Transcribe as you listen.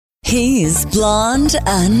He's blonde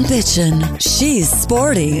and bitchin'. She's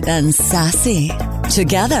sporty and sassy.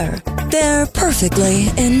 Together, they're perfectly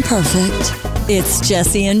imperfect. It's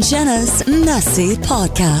Jesse and Jenna's Messy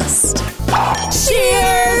Podcast.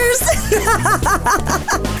 Cheers!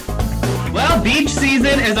 Well, beach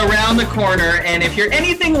season is around the corner, and if you're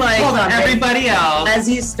anything like everybody else... As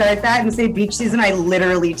you start that and say beach season, I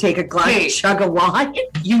literally take a glass chug of wine.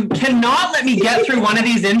 You cannot let me get through one of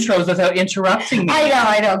these intros without interrupting me.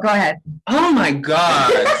 I know. Go ahead. Oh my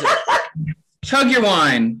God. Chug your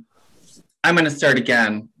wine. I'm going to start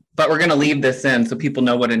again, but we're going to leave this in so people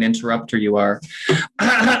know what an interrupter you are.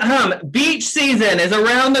 Beach season is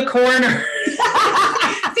around the corner.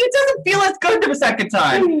 It doesn't feel as good the second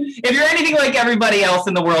time. If you're anything like everybody else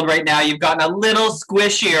in the world right now, you've gotten a little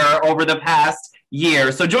squishier over the past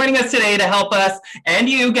year. So joining us today to help us and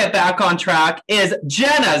you get back on track is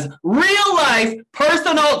Jenna's real life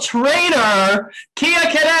personal trainer, Kia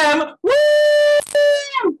Kadem. Woo!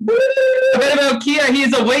 A bit about Kia.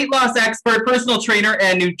 He's a weight loss expert, personal trainer,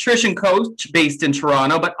 and nutrition coach based in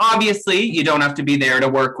Toronto. But obviously, you don't have to be there to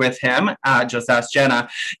work with him. Just ask Jenna.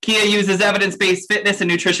 Kia uses evidence-based fitness and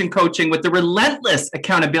nutrition coaching with the relentless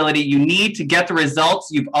accountability you need to get the results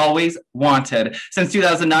you've always wanted. Since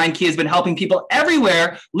 2009, Kia has been helping people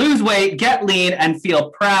everywhere lose weight, get lean, and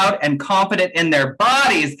feel proud and confident in their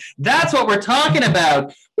bodies. That's what we're talking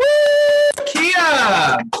about. Woo!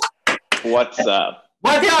 Kia! What's up?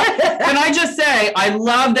 What's up? Can I just say, I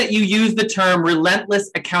love that you use the term relentless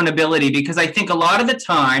accountability because I think a lot of the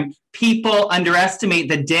time people underestimate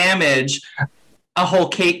the damage a whole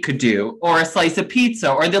cake could do or a slice of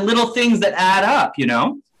pizza or the little things that add up, you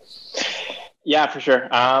know? Yeah, for sure.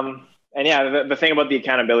 And yeah, the thing about the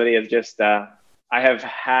accountability is just I've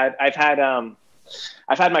had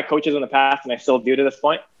my coaches in the past and I still do to this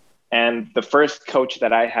point. And the first coach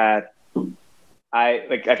that I had,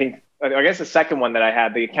 I guess the second one that I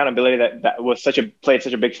had, the accountability that was played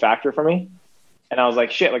such a big factor for me. And I was like,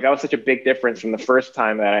 shit, like that was such a big difference from the first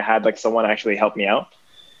time that I had like someone actually help me out.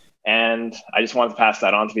 And I just wanted to pass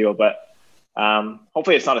that on to people. But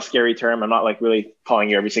hopefully it's not a scary term. I'm not like really calling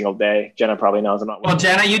you every single day. Jenna probably knows I'm not. Well,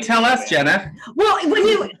 Jenna, you tell us, Jenna. Well, when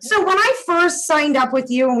I first signed up with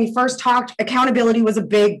you and we first talked, accountability was a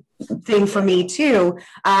big thing for me too.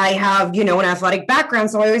 I have, an athletic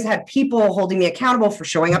background, so I always had people holding me accountable for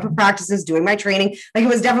showing up at practices, doing my training. Like it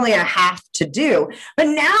was definitely a have to do. But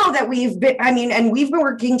now that we've been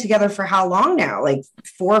working together for how long now? Like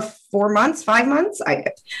 4 months, 5 months?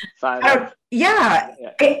 Five. Yeah.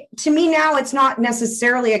 To me now, it's not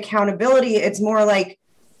necessarily accountability. It's more like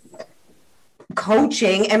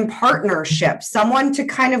coaching and partnership, someone to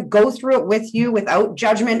kind of go through it with you without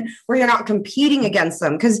judgment, where you're not competing against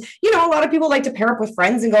them. Because, a lot of people like to pair up with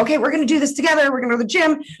friends and go, okay, we're going to do this together. We're going to go to the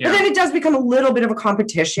gym. Yeah. But then it does become a little bit of a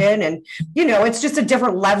competition. And, it's just a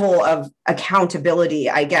different level of accountability,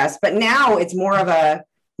 I guess. But now it's more of a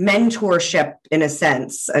mentorship in a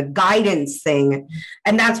sense, a guidance thing.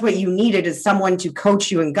 And that's what you needed, is someone to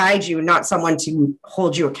coach you and guide you, not someone to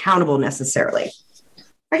hold you accountable necessarily.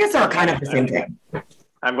 I guess they're kind of the same thing.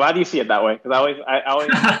 I'm glad you see it that way, because I always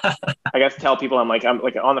I guess tell people I'm like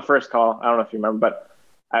on the first call. I don't know if you remember, but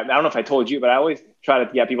I don't know if I told you, but I always try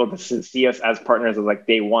to get people to see us as partners of like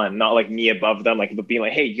day one, not like me above them, like being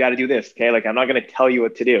like, hey, you got to do this, okay? Like I'm not going to tell you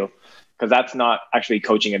what to do, because that's not actually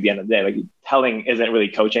coaching at the end of the day. Like telling isn't really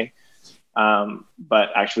coaching, but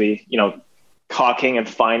actually, talking and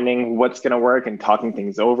finding what's going to work and talking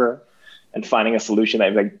things over and finding a solution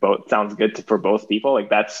that like both sounds good for both people. Like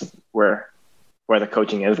that's where the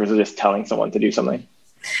coaching is, versus just telling someone to do something.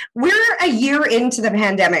 We're a year into the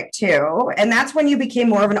pandemic too. And that's when you became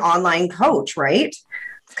more of an online coach, right?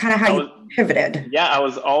 It's kind of how you pivoted. Yeah. I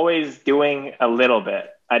was always doing a little bit.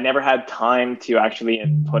 I never had time to actually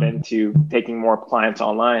put into taking more clients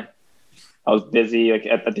online. I was busy like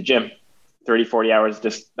at the gym, 30, 40 hours,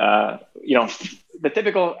 just, the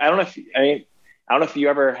typical, I don't know if you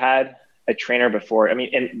ever had a trainer before. I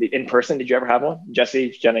mean, in person, did you ever have one?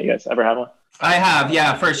 Jesse, Jenna, you guys ever have one? I have,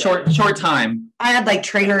 yeah, for a short time. I had like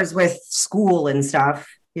trainers with school and stuff,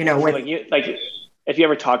 So if you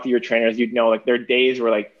ever talk to your trainers, you'd know like their days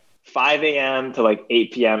were like 5 a.m. to like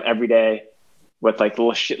 8 p.m. every day, with like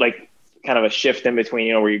little kind of a shift in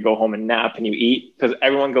between, where you go home and nap and you eat, because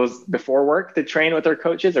everyone goes before work to train with their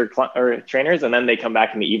coaches or trainers, and then they come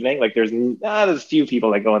back in the evening. Like there's few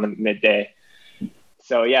people that go in the midday.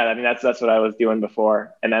 So yeah, I mean, that's what I was doing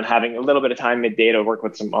before. And then having a little bit of time midday to work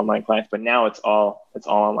with some online clients, but now it's all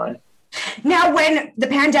online. Now, when the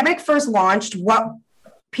pandemic first launched, what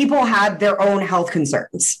people had their own health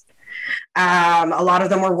concerns. A lot of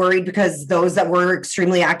them were worried because those that were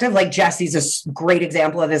extremely active, like Jesse's a great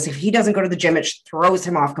example of this. If he doesn't go to the gym, it throws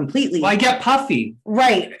him off completely. Well, I get puffy.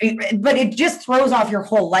 Right. But it just throws off your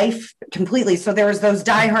whole life completely. So there was those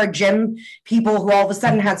diehard gym people who all of a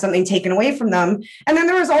sudden had something taken away from them. And then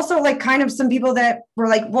there was also like kind of some people that were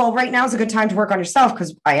like, well, right now is a good time to work on yourself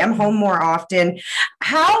because I am home more often.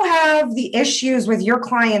 How have the issues with your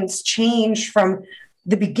clients changed from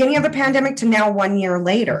the beginning of the pandemic to now 1 year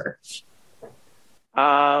later? There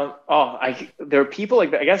are people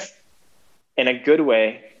like that, I guess, in a good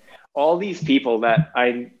way. All these people that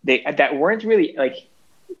that weren't really like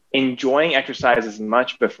enjoying exercise as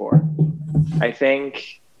much before. I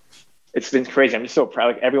think it's been crazy. I'm just so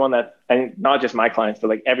proud. Like everyone that, and not just my clients, but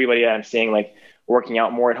like everybody that I'm seeing like working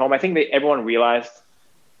out more at home. I think everyone realized,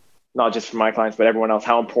 not just for my clients, but everyone else,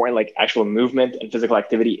 how important like actual movement and physical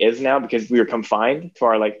activity is now because we were confined to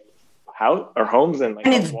our like our homes and like,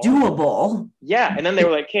 and it's doable. Yeah. And then they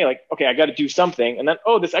were like, hey, okay, I got to do something. And then,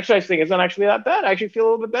 this exercise thing isn't actually that bad. I actually feel a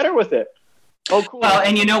little bit better with it. Oh, cool. Well,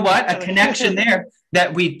 and you know what? A connection there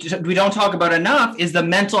that we don't talk about enough is the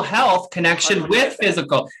mental health connection with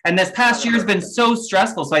physical. And this past year has been so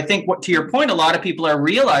stressful. So I think to your point, a lot of people are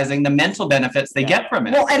realizing the mental benefits they get from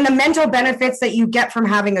it. Well, and the mental benefits that you get from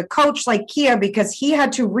having a coach like Kia, because he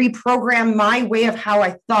had to reprogram my way of how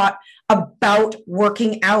I thought about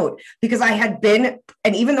working out, because I had been,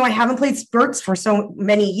 and even though I haven't played sports for so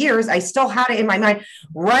many years, I still had it in my mind,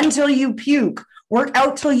 run till you puke, work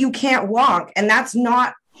out till you can't walk. And that's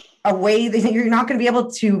not a way that you're not going to be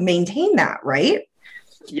able to maintain that, right?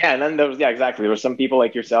 Yeah. And then exactly. There were some people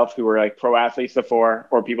like yourself who were like pro athletes before,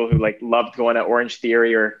 or people who like loved going to Orange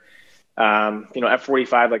Theory or,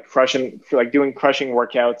 F45, like doing crushing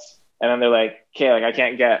workouts. And then they're like, okay, like I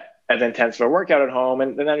can't get as intense of a workout at home.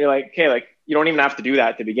 And then you're like, okay, like you don't even have to do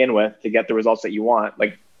that to begin with to get the results that you want.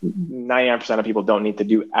 Like 99% of people don't need to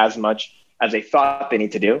do as much as they thought they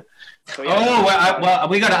need to do. So, yeah. Well,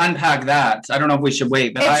 we got to unpack that. I don't know if we should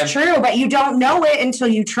wait, but it's true, but you don't know it until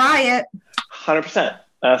you try it. 100%.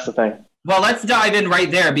 That's the thing. Well, let's dive in right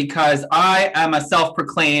there because I am a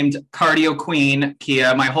self-proclaimed cardio queen,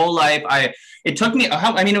 Kia. My whole life, it took me,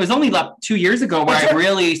 it was only 2 years ago where I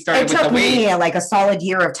really started with the weight. It took me like a solid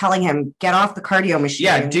year of telling him, get off the cardio machine.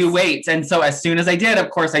 Yeah, do weights. And so as soon as I did,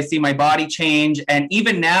 of course, I see my body change. And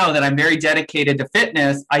even now that I'm very dedicated to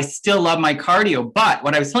fitness, I still love my cardio. But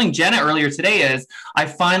what I was telling Jenna earlier today is I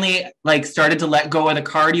finally started to let go of the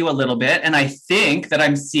cardio a little bit. And I think that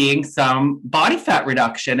I'm seeing some body fat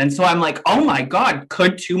reduction. And so I'm like, oh my God,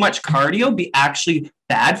 could too much cardio be actually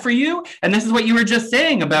bad for you? And this is what you were just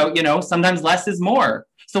saying about, sometimes less is more.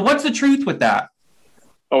 So what's the truth with that?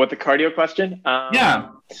 Oh, with the cardio question? Yeah.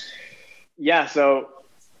 So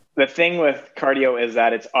the thing with cardio is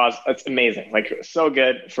that it's awesome. It's amazing. Like so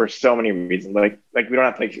good for so many reasons. Like we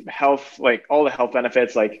don't have health, like all the health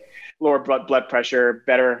benefits, like lower blood pressure,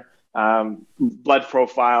 better blood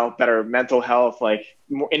profile, better mental health, like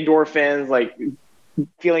more endorphins, like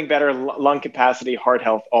feeling better, lung capacity, heart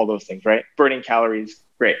health, all those things, right? Burning calories,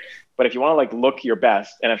 great. But if you want to look your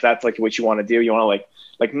best, and if that's what you want to do, you want to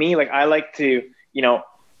like me, I like to,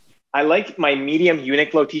 I like my medium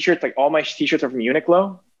Uniqlo t-shirts. Like all my t-shirts are from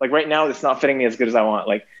Uniqlo. Like right now, it's not fitting me as good as I want.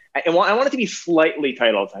 Like I want it to be slightly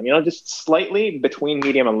tight all the time, just slightly between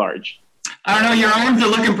medium and large. I don't know. Your arms are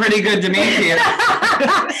looking pretty good to me here.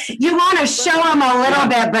 You want to show them a little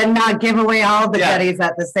bit, but not give away all the goodies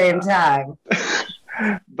at the same time.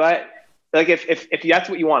 But if that's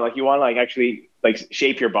what you want, you want to actually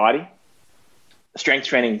shape your body, strength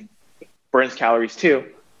training burns calories too.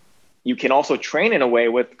 You can also train in a way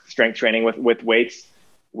with strength training with weights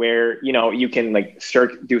where, you can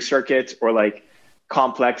do circuits or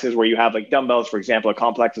complexes where you have dumbbells, for example. A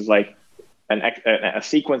complex is a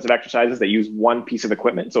sequence of exercises that use one piece of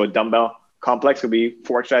equipment. So a dumbbell complex could be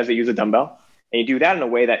 4 exercises that use a dumbbell. And you do that in a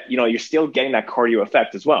way that, you're still getting that cardio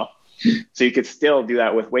effect as well. So you could still do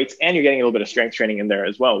that with weights and you're getting a little bit of strength training in there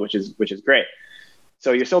as well, which is great.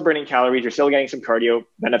 So you're still burning calories. You're still getting some cardio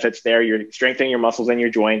benefits there. You're strengthening your muscles and your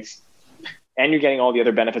joints, and you're getting all the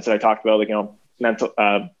other benefits that I talked about,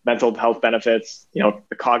 mental health benefits, the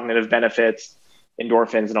cognitive benefits,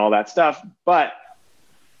 endorphins and all that stuff. But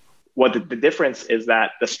what the difference is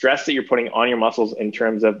that the stress that you're putting on your muscles in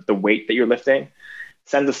terms of the weight that you're lifting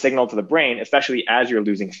sends a signal to the brain, especially as you're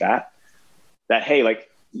losing fat, that, hey, we're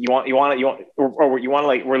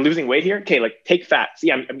losing weight here. Okay, take fat. See,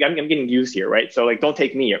 I'm getting used here, right? So don't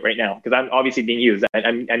take me right now because I'm obviously being used.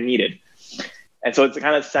 I'm needed. And so it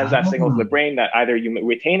kind of sends that signal to the brain that either you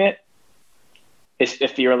retain it,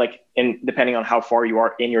 if you're depending on how far you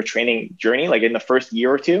are in your training journey, in the first year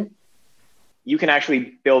or two, you can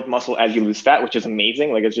actually build muscle as you lose fat, which is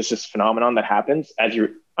amazing. Like, it's just this phenomenon that happens as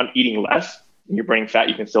you're eating less, you're burning fat,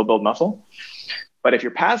 you can still build muscle. But if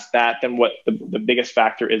you're past that, then what the biggest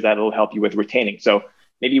factor is that it'll help you with retaining. So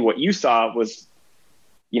maybe what you saw was,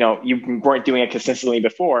 you weren't doing it consistently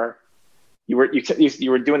before. You were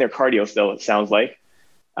doing their cardio still, it sounds like.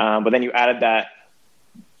 But then you added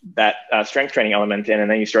that strength training element in, and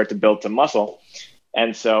then you start to build some muscle.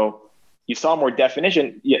 And so you saw more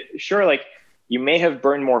definition. Yeah, sure, like you may have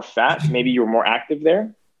burned more fat, maybe you were more active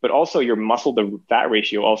there, but also your muscle to fat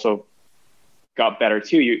ratio also got better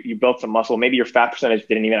too. You built some muscle. Maybe your fat percentage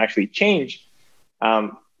didn't even actually change.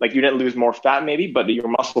 Like you didn't lose more fat maybe, but your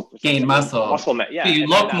muscle gained muscle. Yeah. So you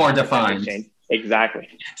look more defined. Exactly.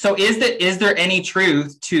 So is there any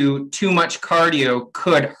truth to too much cardio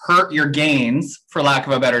could hurt your gains, for lack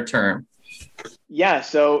of a better term? Yeah.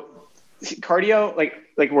 So cardio,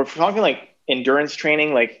 like we're talking like endurance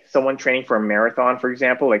training, like someone training for a marathon, for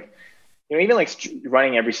example, like, even like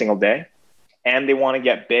running every single day, and they want to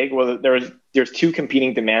get big. Well, there's two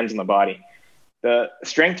competing demands in the body. The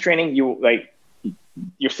strength training,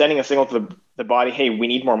 you're sending a signal to the body, hey, we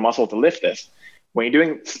need more muscle to lift this. When you're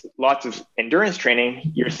doing lots of endurance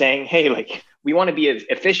training, you're saying, hey, like we want to be as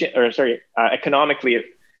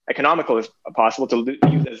economical as possible to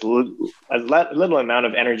use as little amount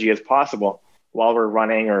of energy as possible while we're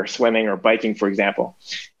running or swimming or biking, for example.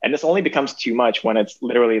 And this only becomes too much when it's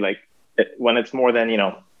literally when it's more than,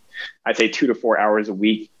 I'd say 2 to 4 hours a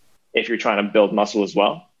week. If you're trying to build muscle as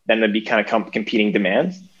well, then there'd be kind of competing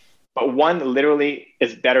demands. But one literally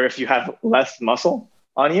is better if you have less muscle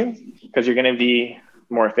on you, because you're going to be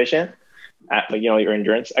more efficient at your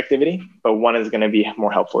endurance activity. But one is going to be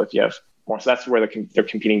more helpful if you have more. So that's where they're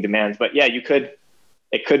competing demands. But yeah,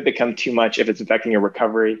 it could become too much if it's affecting your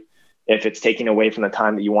recovery, if it's taking away from the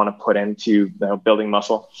time that you want to put into building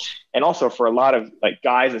muscle. And also for a lot of like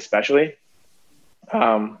guys, especially,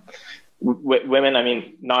 women, I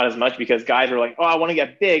mean, not as much, because guys are like, oh, I want to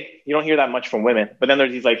get big. You don't hear that much from women. But then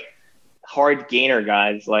there's these like hard gainer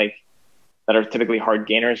guys, like that are typically hard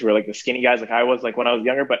gainers, who are like the skinny guys, like I was like when I was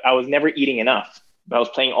younger, but I was never eating enough. But I was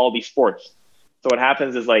playing all these sports. So what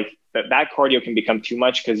happens is like that cardio can become too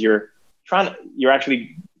much, because you're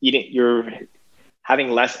actually eating, you're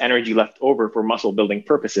having less energy left over for muscle building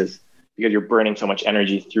purposes, because you're burning so much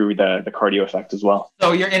energy through the cardio effect as well.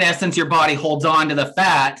 So you're, in essence, your body holds on to the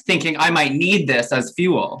fat thinking I might need this as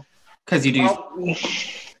fuel, because you do.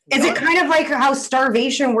 Is it kind of like how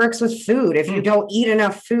starvation works with food? If you don't eat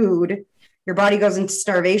enough food, your body goes into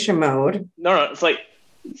starvation mode. No, it's like,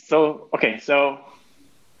 so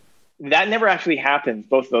that never actually happens,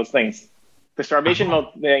 both of those things. The starvation mode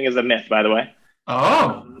thing is a myth, by the way.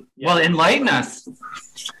 Oh, well, enlighten us.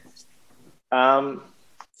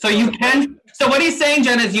 So you can. So what he's saying,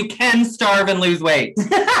 Jen, is you can starve and lose weight.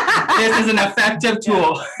 This is an effective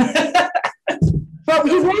tool. But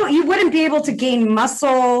you wouldn't be able to gain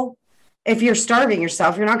muscle if you're starving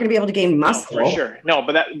yourself. You're not going to be able to gain muscle. No, for sure. No,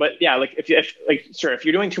 but yeah, like if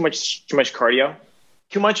you're doing too much cardio,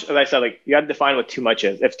 too much, as I said, like you got to define what too much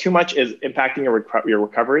is. If too much is impacting your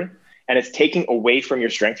recovery and it's taking away from your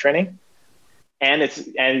strength training,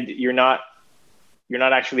 and you're not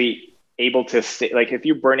actually able to stay, like if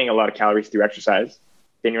you're burning a lot of calories through exercise,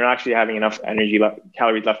 then you're not actually having enough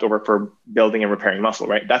calories left over for building and repairing muscle,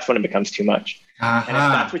 right? That's when it becomes too much. And if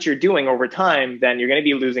that's what you're doing over time, then you're going to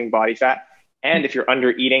be losing body fat. And if you're under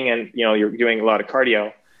eating and you're doing a lot of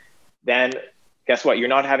cardio, then guess what? You're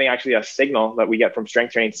not having actually a signal that we get from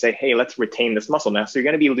strength training to say, hey, let's retain this muscle now. So you're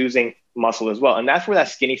going to be losing muscle as well. And that's where that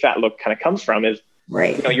skinny fat look kind of comes from, is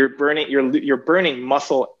right. You're burning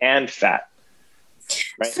muscle and fat.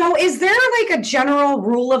 Right. So is there like a general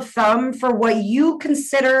rule of thumb for what you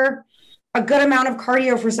consider a good amount of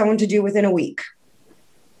cardio for someone to do within a week?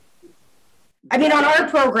 I mean, on our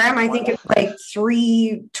program, I think it's like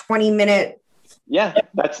 3 20-minute. Yeah,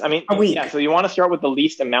 a week. Yeah, so you want to start with the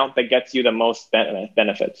least amount that gets you the most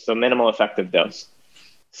benefits. So minimal effective dose.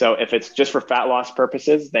 So if it's just for fat loss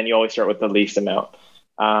purposes, then you always start with the least amount.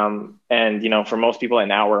 And for most people,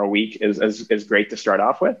 an hour a week is great to start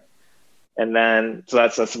off with. And then, so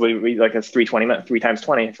that's we like it's 3 minutes, 3 times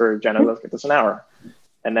 20 for Jenna. Let's get this an hour.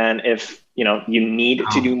 And then if, you need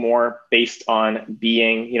to do more based on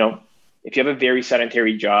being, if you have a very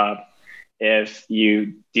sedentary job, if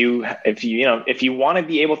you want to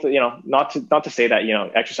be able to, not to say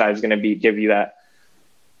that, exercise is going to give you that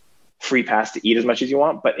free pass to eat as much as you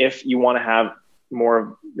want. But if you want to have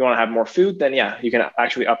more food, then yeah, you can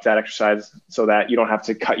actually up that exercise so that you don't have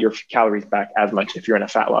to cut your calories back as much if you're in a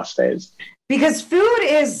fat loss phase. Because food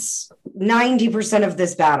is 90% of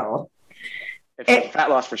this battle. It's fat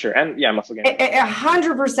loss for sure. And yeah, muscle gain.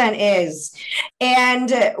 100% is.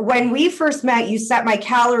 And when we first met, you said my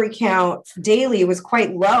calorie count daily was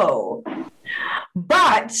quite low.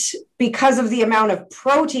 But because of the amount of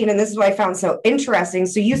protein, and this is what I found so interesting.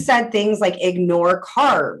 So you said things like ignore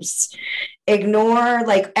carbs, ignore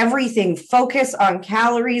like everything, focus on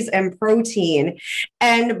calories and protein.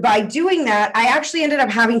 And by doing that, I actually ended up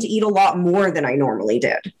having to eat a lot more than I normally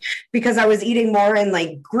did because I was eating more in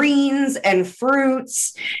like greens and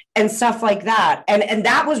fruits and stuff like that. And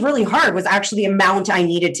that was really hard, was actually the amount I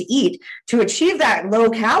needed to eat to achieve that low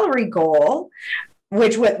calorie goal.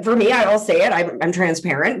 Which for me, I will say it, I'm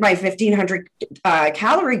transparent, my 1,500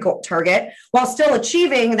 calorie goal target, while still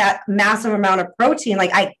achieving that massive amount of protein.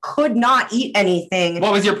 Like I could not eat anything.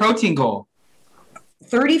 What was your protein goal?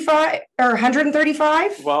 35 or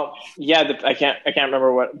 135? Well, yeah, I can't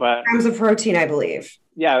remember what, but grams of protein, I believe.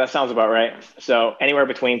 Yeah, that sounds about right. So anywhere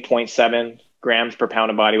between 0.7 grams per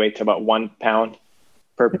pound of body weight to about 1 pound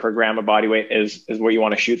per gram of body weight is what you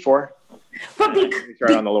want to shoot for. But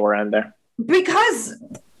start on the lower end there. Because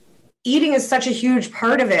eating is such a huge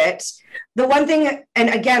part of it. The one thing, and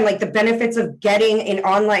again, like the benefits of getting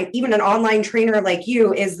even an online trainer like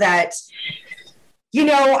you is that, you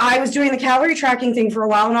know, I was doing the calorie tracking thing for a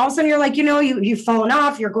while and all of a sudden you're like, you know, you've fallen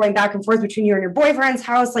off, you're going back and forth between you and your boyfriend's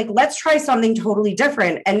house. Like, let's try something totally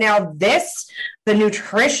different. And now the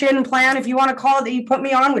nutrition plan, if you want to call it, that you put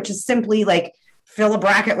me on, which is simply like fill a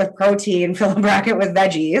bracket with protein, fill a bracket with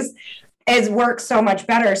veggies, works so much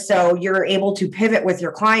better. So you're able to pivot with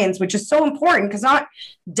your clients, which is so important because not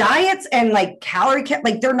diets and like calorie,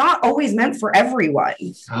 like they're not always meant for everyone.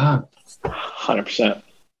 100%.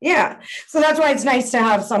 Yeah. So that's why it's nice to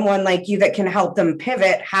have someone like you that can help them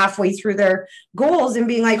pivot halfway through their goals and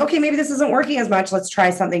being like, okay, maybe this isn't working as much. Let's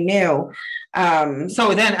try something new.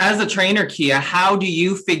 So then as a trainer, Kia, how do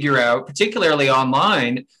you figure out, particularly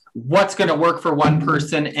online, what's going to work for one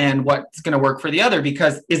person and what's going to work for the other?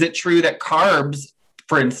 Because is it true that carbs,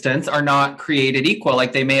 for instance, are not created equal?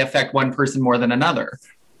 Like they may affect one person more than another,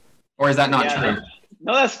 or is that not true?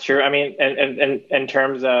 No, that's true. I mean, and in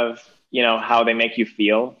terms of, you know, how they make you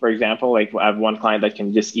feel, for example, like I have one client that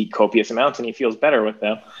can just eat copious amounts and he feels better with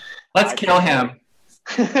them. Let's kill him.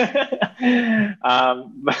 But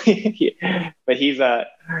he's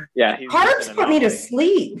carbs put me to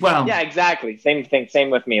sleep. Well, yeah, exactly. Same thing. Same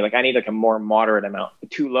with me. Like I need like a more moderate amount.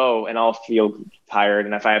 Too low and I'll feel tired.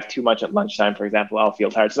 And if I have too much at lunchtime, for example, I'll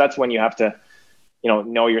feel tired. So that's when you have to, you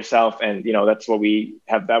know yourself. And, you know, that's what we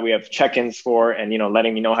have check-ins for and, you know,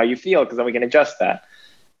 letting you know how you feel because then we can adjust that.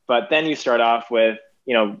 But then you start off with,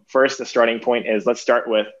 you know, first the starting point is let's start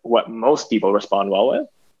with what most people respond well with.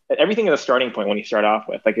 Everything is a starting point when you start off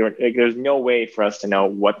with. Like there's no way for us to know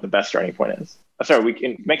what the best starting point is. Sorry, we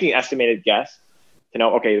can make an estimated guess to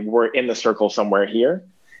know, okay, we're in the circle somewhere here.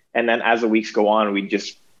 And then as the weeks go on, we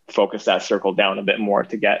just focus that circle down a bit more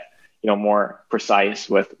to get, you know, more precise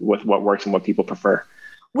with what works and what people prefer.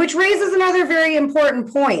 Which raises another very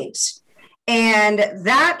important point. And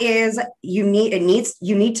that is you need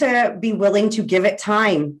to be willing to give it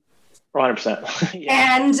time. 100%.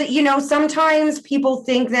 Yeah. And, you know, sometimes people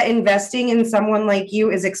think that investing in someone like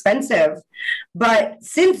you is expensive. But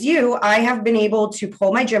since I have been able to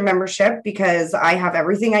pull my gym membership because I have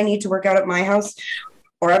everything I need to work out at my house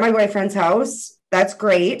or at my boyfriend's house. That's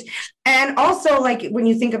great. And also, like, when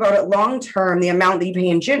you think about it long term, the amount that you pay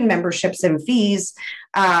in gym memberships and fees.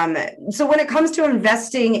 So when it comes to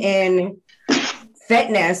investing in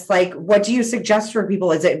fitness, like what do you suggest for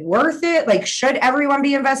people? Is it worth it? Like, should everyone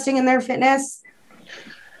be investing in their fitness?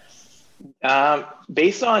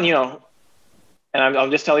 Based on, you know, and I'll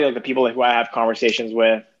just tell you like the people who I have conversations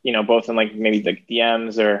with, you know, both in like maybe the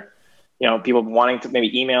DMs or, you know, people wanting to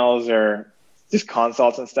maybe emails or just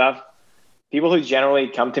consults and stuff. People who generally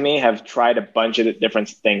come to me have tried a bunch of different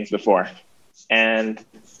things before. And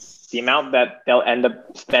the amount that they'll end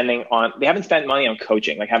up spending on, they haven't spent money on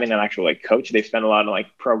coaching, like having an actual like coach. They've spent a lot on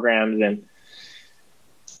like programs and,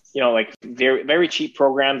 you know, like very, very cheap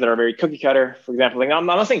programs that are very cookie cutter, for example. Like I'm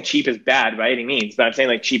not saying cheap is bad by any means, but I'm saying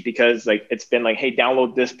like cheap because like it's been like, hey,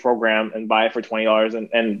 download this program and buy it for $20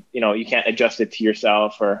 and you know, you can't adjust it to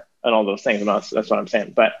yourself and all those things. That's what I'm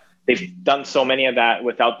saying. But they've done so many of that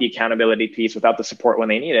without the accountability piece, without the support when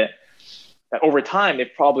they need it, that over time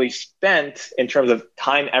they've probably spent in terms of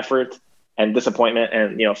time, effort, and disappointment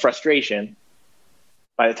and, you know, frustration.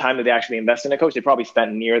 By the time that they actually invest in a coach, they probably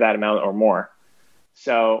spent near that amount or more.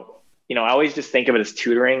 So, you know, I always just think of it as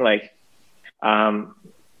tutoring. Like, I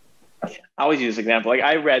always use this example. Like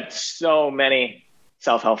I read so many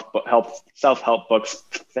self-help books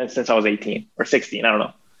since I was 18 or 16. I don't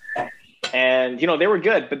know. And, they were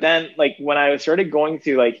good. But then like when I started going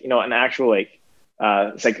to like, an actual like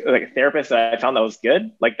a therapist that I found that was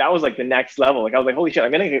good, like that was like the next level. Like I was like, holy shit,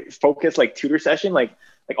 I'm going to focus like tutor session. Like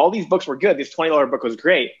all these books were good. This $20 book was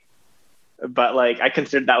great. But like, I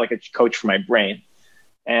considered that like a coach for my brain.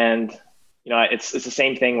 And, it's the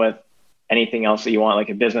same thing with anything else that you want, like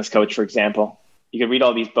a business coach, for example. You can read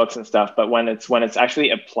all these books and stuff, but when it's actually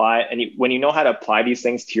applied, and when you know how to apply these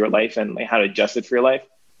things to your life and like how to adjust it for your life,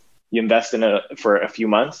 you invest in it for a few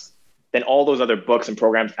months, then all those other books and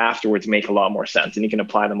programs afterwards make a lot more sense, and you can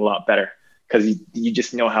apply them a lot better because you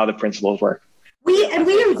just know how the principles work. We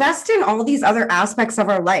invest in all these other aspects of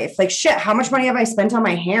our life. Like shit, how much money have I spent on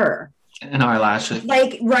my hair? And our lashes.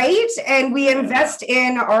 Like, right? And we invest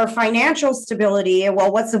in our financial stability.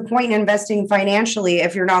 Well, what's the point in investing financially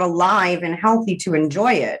if you're not alive and healthy to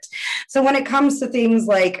enjoy it? So when it comes to things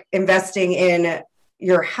like investing in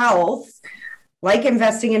your health, like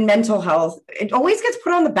investing in mental health, it always gets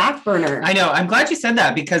put on the back burner. I know. I'm glad you said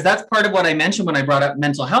that, because that's part of what I mentioned when I brought up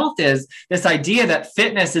mental health, is this idea that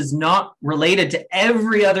fitness is not related to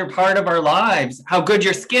every other part of our lives. How good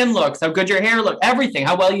your skin looks, how good your hair looks, everything,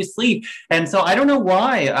 how well you sleep. And so I don't know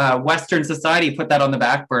why Western society put that on the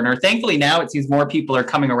back burner. Thankfully, now it seems more people are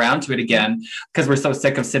coming around to it again because we're so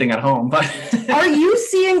sick of sitting at home. But are you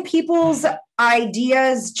seeing people's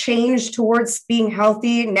ideas change towards being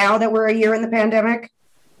healthy now that we're a year in the pandemic?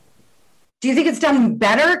 Do you think it's done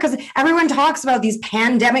better? Because everyone talks about these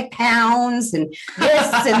pandemic pounds and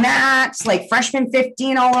this and that, like freshman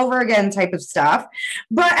 15 all over again type of stuff.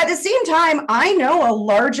 But at the same time, I know a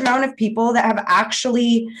large amount of people that have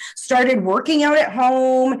actually started working out at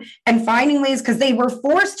home and finding ways, because they were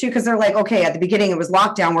forced to, because they're like, okay, at the beginning it was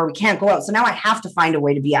lockdown where we can't go out. So now I have to find a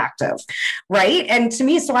way to be active, right? And to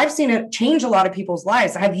me, so I've seen it change a lot of people's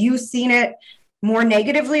lives. Have you seen it more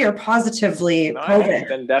negatively or positively? No, it's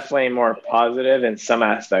been definitely more positive in some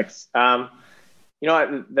aspects.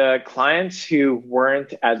 The clients who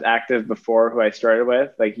weren't as active before, who I started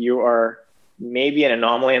with, like you are maybe an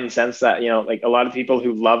anomaly in the sense that, like a lot of people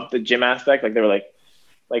who love the gym aspect, like they were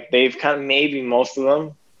like they've kind of, maybe most of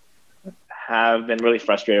them have been really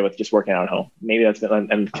frustrated with just working out at home. Maybe that's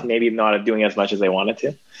been, and maybe not doing as much as they wanted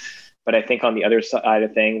to. But I think on the other side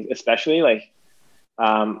of things, especially like,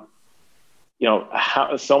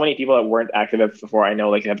 how so many people that weren't active before, I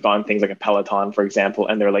know, like have gone things like a Peloton, for example,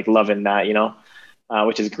 and they're like loving that,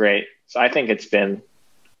 which is great. So I think it's been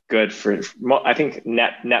good I think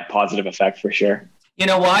net positive effect for sure. You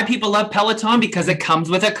know why people love Peloton? Because it comes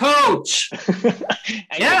with a coach.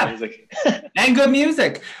 Yeah. And good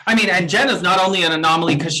music. I mean, and Jenna's not only an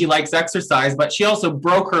anomaly because she likes exercise, but she also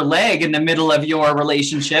broke her leg in the middle of your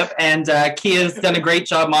relationship. And Kia's done a great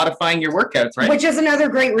job modifying your workouts, right? Which is another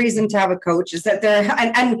great reason to have a coach, is that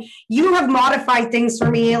and you have modified things for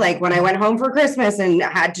me. Like when I went home for Christmas and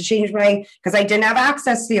had to change because I didn't have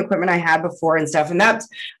access to the equipment I had before and stuff. And that's,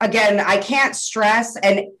 again, I can't stress,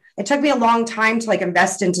 and it took me a long time to like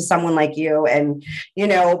invest into someone like you, and,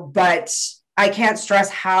 but I can't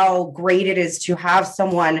stress how great it is to have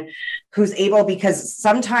someone who's able, because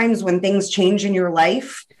sometimes when things change in your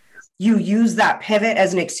life, you use that pivot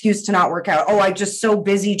as an excuse to not work out. Oh, I'm just so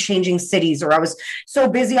busy changing cities, or I was so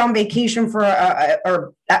busy on vacation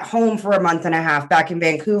or at home for a month and a half back in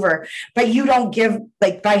Vancouver. But you don't give,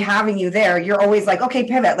 like, by having you there, you're always like, okay,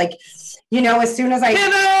 pivot. Like, as soon as I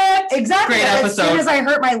pivot! Exactly. Great episode. As soon as I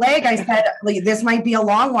hurt my leg, I said, like, this might be a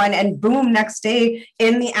long one. And boom, next day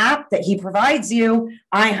in the app that he provides you,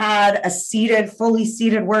 I had a fully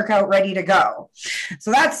seated workout ready to go.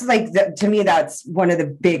 So that's like, to me, that's one of the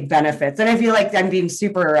big benefits. And I feel like I'm being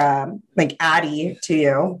super addy to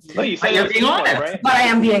you. No, you said you're being honest, right? But I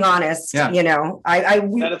am being honest. Yeah.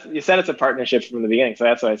 You said it's a partnership from the beginning. So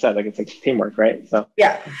that's what I said. Like, it's like teamwork, right? So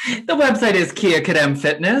yeah. The website is Kia Kadem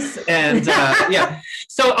Fitness. And yeah.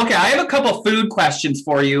 So, okay, I have a couple food questions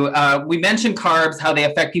for you. We mentioned carbs, how they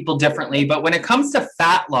affect people differently, but when it comes to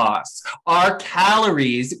fat loss, are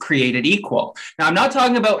calories created equal? Now, I'm not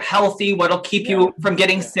talking about healthy, what'll keep you from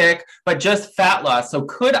getting sick, but just fat loss. So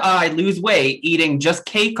could I lose weight eating just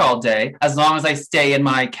cake all day as long as I stay in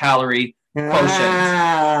my calorie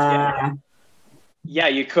quotient? Yeah,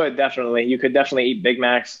 you could definitely. You could definitely eat Big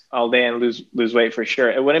Macs all day and lose weight for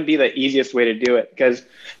sure. It wouldn't be the easiest way to do it, because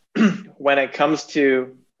when it comes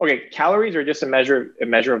to, calories are just a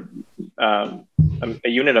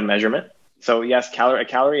unit of measurement. So yes, a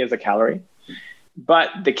calorie is a calorie, but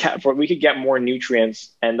we could get more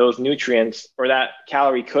nutrients, and those nutrients or that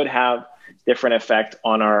calorie could have different effect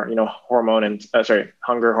on our, hormone and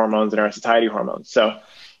hunger hormones and our satiety hormones. So,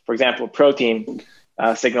 for example, protein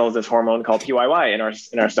signals this hormone called PYY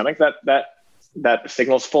in our stomach that that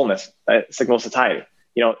signals fullness, that signals satiety.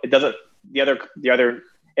 You know, it doesn't, the other,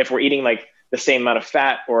 if we're eating like the same amount of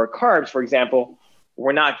fat or carbs, for example,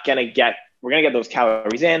 we're going to get those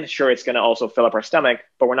calories in. Sure, it's going to also fill up our stomach,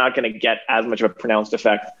 but we're not going to get as much of a pronounced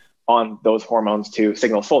effect on those hormones to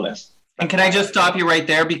signal fullness. And can I just stop you right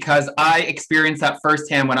there? Because I experienced that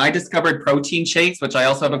firsthand when I discovered protein shakes, which I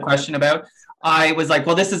also have a question about. I was like,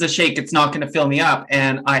 well, this is a shake. It's not going to fill me up.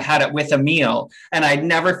 And I had it with a meal. And I'd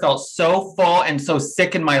never felt so full and so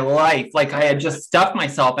sick in my life. Like I had just stuffed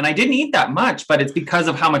myself. And I didn't eat that much, but it's because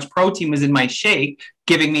of how much protein was in my shake,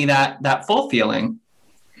 giving me that full feeling.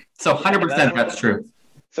 So 100% that's true.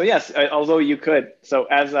 So yes, although you could. So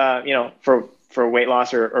as, you know, for weight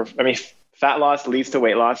loss or I mean, fat loss leads to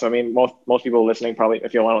weight loss. So, I mean, most people listening probably,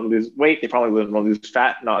 if you want to lose weight, they probably want to lose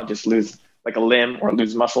fat, not just lose like a limb or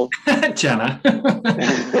lose muscle. Jenna.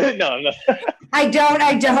 No. I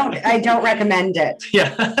don't recommend it.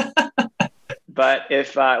 Yeah. But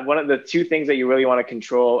if one of the two things that you really want to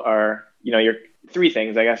control are, you know, your three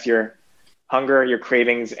things, I guess, your hunger, your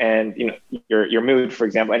cravings, and, you know, your mood, for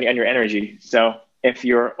example, and your energy. So if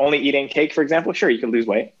you're only eating cake, for example, sure, you can lose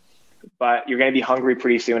weight, but you're going to be hungry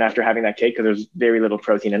pretty soon after having that cake because there's very little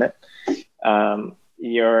protein in it.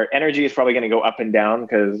 Your energy is probably going to go up and down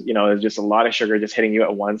because, you know, there's just a lot of sugar just hitting you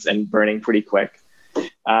at once and burning pretty quick.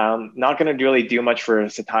 Not going to really do much for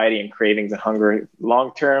satiety and cravings and hunger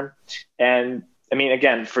long term. And I mean,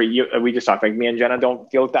 again, for you, we just talked, like me and Jenna don't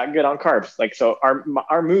feel that good on carbs. Like, so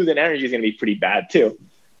our mood and energy is going to be pretty bad too.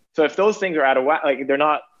 So if those things are out of whack, like they're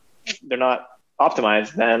not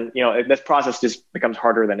optimized, then, you know, this process just becomes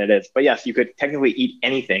harder than it is. But yes, you could technically eat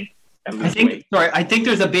anything. I think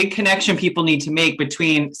there's a big connection people need to make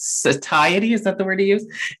between satiety. Is that the word to use?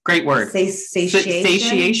 Great word.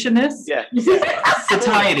 Satiationness. Yeah.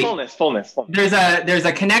 Satiety. Fullness. There's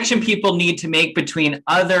a connection people need to make between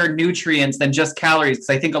other nutrients than just calories. Because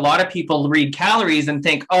I think a lot of people read calories and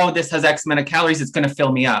think, oh, this has X amount of calories, it's going to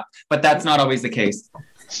fill me up. But that's not always the case.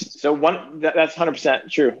 So that's 100%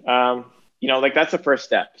 true. You know, like that's the first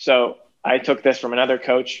step. So I took this from another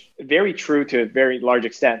coach, very true to a very large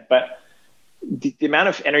extent, but the amount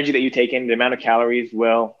of energy that you take in, the amount of calories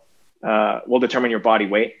will determine your body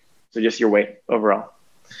weight. So just your weight overall.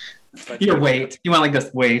 But your weight. You want like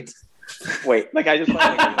this weight. Wait, like I just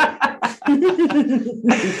want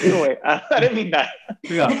wait. I didn't mean that.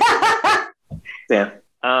 Yeah. Yeah.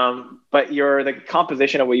 But the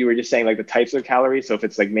composition of what you were just saying, like the types of calories. So if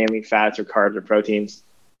it's like mainly fats or carbs or proteins,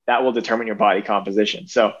 that will determine your body composition.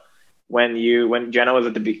 So when Jenna was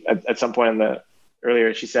at some point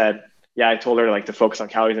earlier, she said, yeah, I told her like to focus on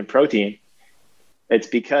calories and protein. It's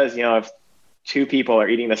because, you know, if two people are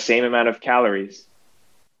eating the same amount of calories,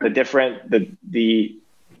 if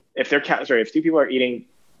two people are eating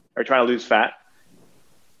or trying to lose fat,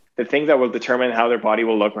 the things that will determine how their body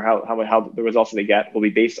will look or how the results that they get will be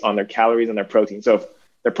based on their calories and their protein. So if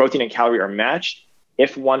their protein and calorie are matched,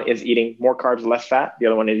 if one is eating more carbs, less fat, the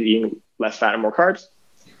other one is eating less fat and more carbs,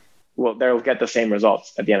 well, they'll get the same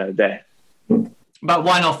results at the end of the day. But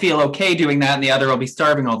one will feel okay doing that and the other will be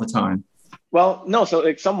starving all the time. Well, no. So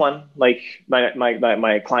like someone like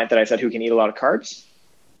my client that I said who can eat a lot of carbs,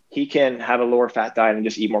 he can have a lower fat diet and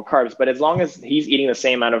just eat more carbs. But as long as he's eating the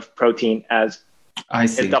same amount of protein as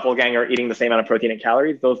his doppelganger eating the same amount of protein and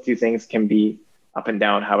calories, those two things can be up and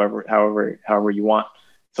down however you want.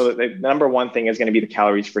 So the number one thing is going to be the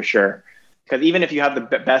calories for sure. Because even if you have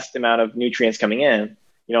the best amount of nutrients coming in,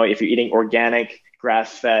 you know, if you're eating organic,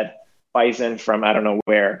 grass-fed bison from I don't know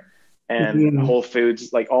where, and whole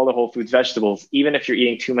foods, like all the whole foods vegetables, even if you're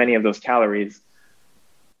eating too many of those calories,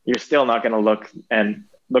 you're still not going to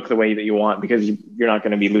look the way that you want because you're not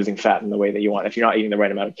going to be losing fat in the way that you want if you're not eating the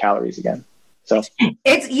right amount of calories again. So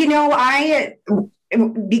it's, you know,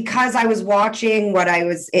 because I was watching what I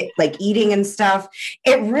was eating and stuff,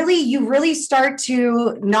 you really start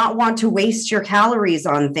to not want to waste your calories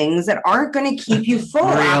on things that aren't going to keep you full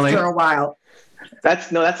after a while.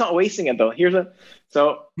 That's not wasting it though.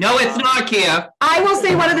 No, it's not, Kia. I will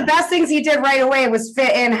say one of the best things he did right away was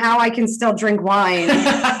fit in how I can still drink wine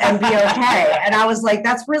and be okay. And I was like,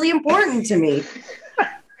 that's really important to me.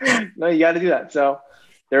 No, you got to do that. So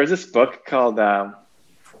there was this book called,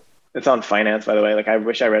 it's on finance, by the way. Like I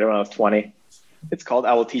wish I read it when I was 20. It's called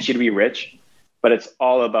I Will Teach You to Be Rich, but it's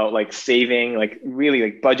all about like saving, like really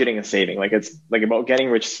like budgeting and saving. Like it's like about getting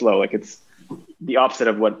rich slow. Like it's the opposite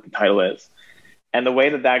of what the title is. And the way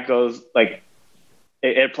that goes, like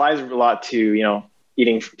it applies a lot to, you know,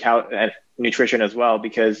 eating and nutrition as well,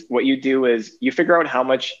 because what you do is you figure out how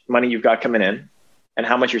much money you've got coming in and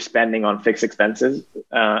how much you're spending on fixed expenses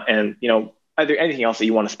and, you know, either anything else that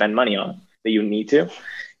you want to spend money on that you need to.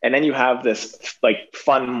 And then you have this like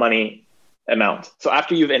fun money amount. So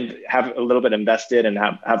after you've have a little bit invested and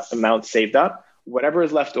have amounts saved up, whatever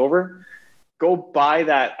is left over, go buy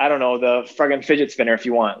that, I don't know, the friggin' fidget spinner if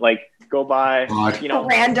you want. Like go buy, you know, a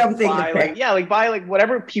random thing. Buy like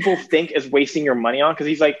whatever people think is wasting your money on. Cause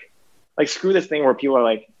he's like screw this thing where people are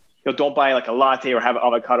like, you know, don't buy like a latte or have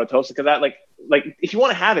avocado toast. Because that like if you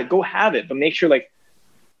want to have it, go have it. But make sure like,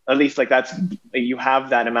 at least like that's, you have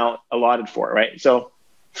that amount allotted for it, right? So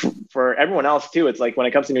for everyone else too, it's like when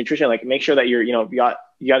it comes to nutrition, like make sure that you're, you know, you got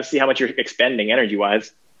to see how much you're expending energy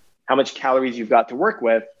wise, how much calories you've got to work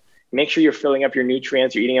with. Make sure you're filling up your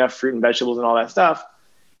nutrients, you're eating enough fruit and vegetables and all that stuff.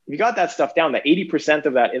 If you got that stuff down, that 80%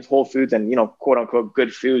 of that is whole foods and, you know, quote unquote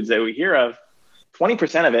good foods that we hear of.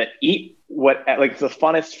 20% of it, eat what like the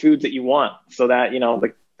funnest foods that you want, so that, you know,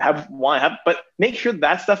 like but make sure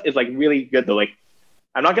that stuff is like really good though. Like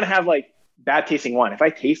I'm not gonna have like bad tasting wine. If I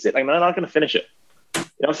taste it, like, I'm not gonna finish it. You know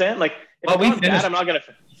what I'm saying? Like if it's bad, I'm not gonna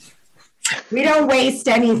finish. We don't waste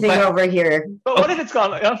anything over here. But what if it's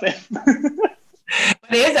gone? You know what I'm saying?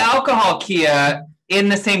 But is alcohol, Kia, in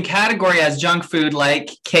the same category as junk food like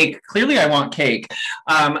cake? Clearly I want cake.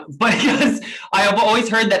 Because I have always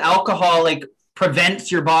heard that alcohol like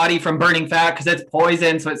prevents your body from burning fat because it's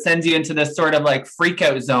poison, so it sends you into this sort of like freak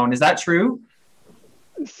out zone. Is that true?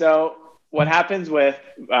 So what happens with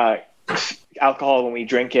alcohol when we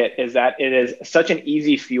drink it is that it is such an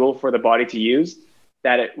easy fuel for the body to use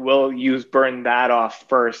that it will burn that off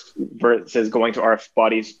first versus going to our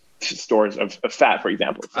body's stores of fat, for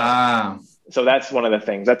example. So that's one of the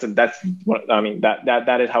things. That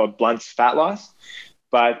is how it blunts fat loss.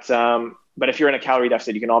 But if you're in a calorie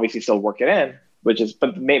deficit, you can obviously still work it in, but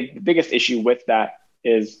the biggest issue with that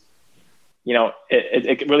is, you know,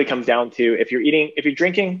 it really comes down to if you're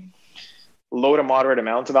drinking low to moderate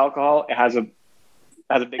amounts of alcohol, it has a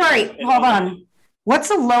big. Sorry, hold on.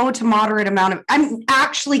 What's a low to moderate amount of? I'm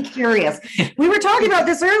actually curious. We were talking about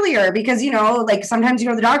this earlier because, you know, like sometimes you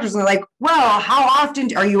go to the doctors and they're like, well, how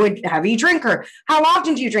often are you a heavy drinker? How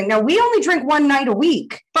often do you drink? Now, we only drink one night a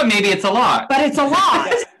week. But maybe it's a lot. But it's a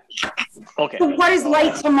lot. Okay. So what is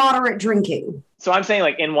light to moderate drinking? So I'm saying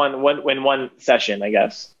like in one session, I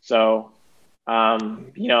guess. So,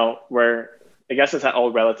 you know, where I guess it's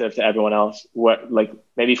all relative to everyone else. What, like,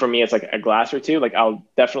 maybe for me, it's like a glass or two. Like, I'll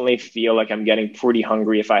definitely feel like I'm getting pretty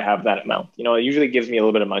hungry if I have that amount. You know, it usually gives me a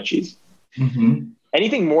little bit of munchies. Mm-hmm.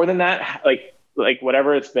 Anything more than that, like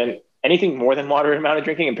whatever it's been, anything more than moderate amount of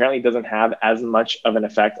drinking apparently doesn't have as much of an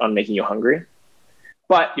effect on making you hungry.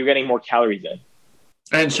 But you're getting more calories in.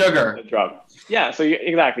 And sugar. The drug. Yeah, so you're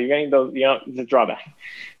getting those, you know, the drawback.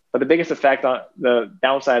 But the biggest effect on the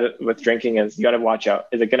downside with drinking is you got to watch out.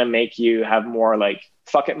 Is it going to make you have more like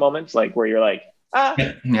fuck it moments, like where you're like,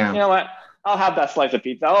 you know what? I'll have that slice of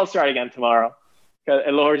pizza. I'll try again tomorrow. Because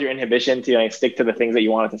it lowers your inhibition to like stick to the things that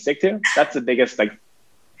you wanted to stick to. That's the biggest like.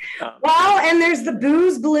 Well, and there's the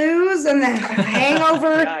booze blues and the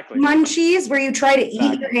hangover munchies where you try to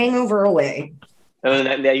eat your hangover away.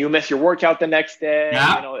 And then you miss your workout the next day,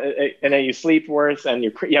 you know, and then you sleep worse, and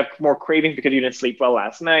you have more cravings because you didn't sleep well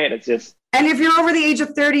last night. It's just. And if you're over the age of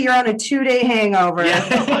 30, you're on a 2-day hangover.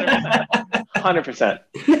 Yeah, 100%.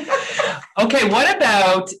 Okay, what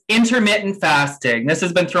about intermittent fasting? This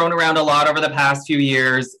has been thrown around a lot over the past few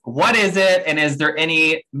years. What is it, and is there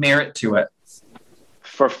any merit to it?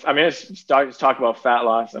 Just talk about fat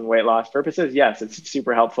loss and weight loss purposes. Yes, it's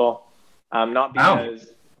super helpful. Not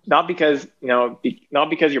because you know, not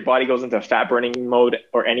because your body goes into a fat burning mode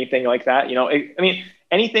or anything like that. You know,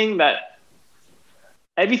 everything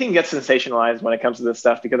gets sensationalized when it comes to this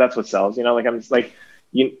stuff because that's what sells. You know, like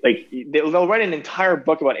they'll write an entire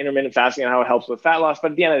book about intermittent fasting and how it helps with fat loss, but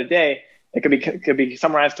at the end of the day, it could be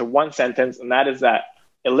summarized to one sentence, and that is that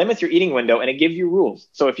it limits your eating window and it gives you rules.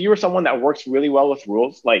 So if you are someone that works really well with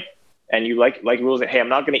rules, and you like rules that, hey, I'm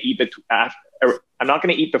not going to eat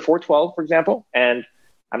before 12, for example, and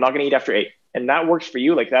I'm not going to eat after 8. And that works for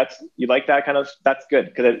you. Like that's good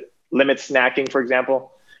because it limits snacking, for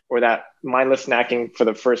example, or that mindless snacking for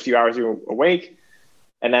the first few hours you're awake.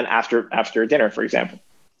 And then after dinner, for example.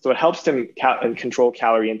 So it helps to control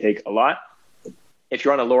calorie intake a lot. If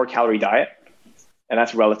you're on a lower calorie diet, and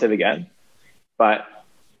that's relative again, but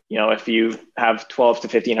you know, if you have 12 to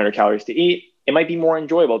 1500 calories to eat, it might be more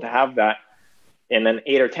enjoyable to have that in an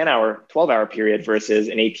 8 or 10 hour, 12 hour period versus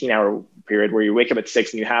an 18 hour period where you wake up at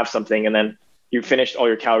 6 and you have something and then you finished all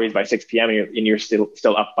your calories by 6 p.m. and you're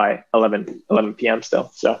still up by 11 p.m. still.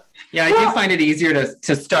 So yeah, I do find it easier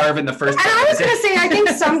to starve in the first. And I was going to say, I think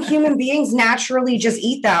some human beings naturally just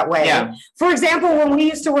eat that way. Yeah. For example, when we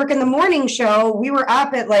used to work in the morning show, we were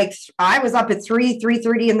up at I was up at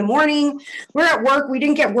 3:30 in the morning. We're at work. We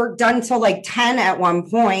didn't get work done till like 10 at one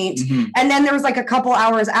point. Mm-hmm. And then there was like a couple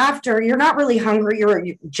hours after. You're not really hungry. You're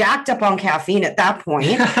jacked up on caffeine at that point,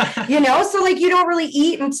 So like you don't really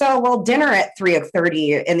eat until dinner at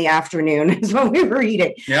 3:30 in the afternoon is when we were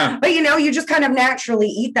eating. Yeah. But you just kind of naturally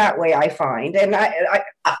eat that way, I find. And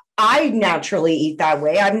I naturally eat that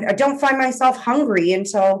way. I don't find myself hungry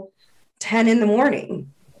until 10 in the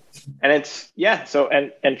morning. And it's, so,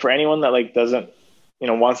 and for anyone that like doesn't,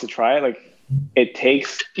 wants to try it, like it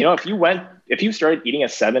takes, if you started eating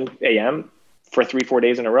at 7 a.m. for 3-4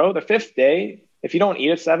 days in a row, the 5th day, if you don't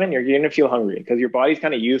eat at 7, you're going to feel hungry because your body's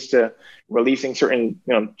kind of used to releasing certain,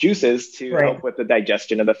 juices to help with the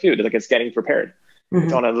digestion of the food. Like it's getting prepared. Mm-hmm.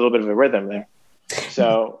 It's on a little bit of a rhythm there.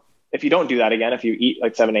 So if you don't do that again, if you eat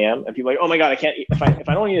like 7 a.m. and people are like, oh my God, I can't eat. If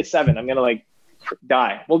I don't eat at 7, I'm going to like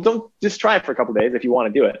die. Well, don't just try it for a couple of days if you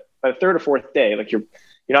want to do it. By the 3rd or 4th day, like you're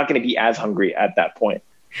not going to be as hungry at that point.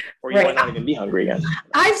 Or you might not even be hungry again.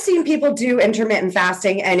 I've seen people do intermittent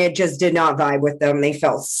fasting and it just did not vibe with them. They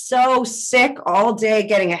felt so sick all day,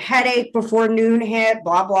 getting a headache before noon hit,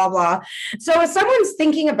 blah, blah, blah. So if someone's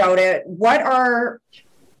thinking about it, what are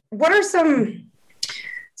some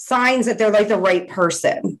signs that they're like the right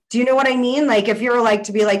person? Do you know what I mean? Like if you're like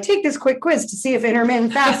to be like, take this quick quiz to see if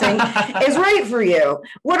intermittent fasting is right for you.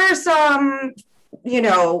 What are some,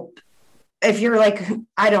 if you're like,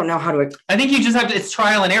 I don't know how to. I think you just have to, it's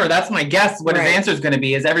trial and error. That's my guess. What his answer is going to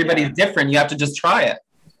be is everybody's different. You have to just try it.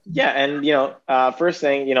 Yeah. And, first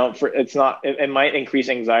thing, it might increase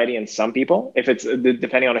anxiety in some people if it's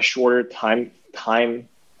depending on a shorter time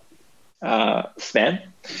span.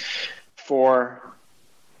 For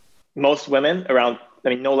most women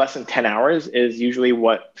no less than 10 hours is usually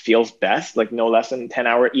what feels best, like no less than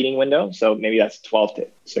 10-hour eating window. So maybe that's 12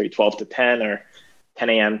 to 10 or 10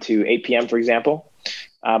 a.m. to 8 p.m., for example.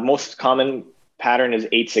 Most common pattern is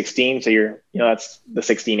 8-16. So that's the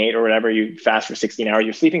 16-8 or whatever. You fast for 16 hours.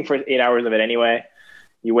 You're sleeping for 8 hours of it anyway.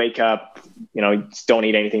 You wake up, just don't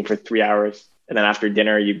eat anything for 3 hours. And then after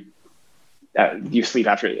dinner, you sleep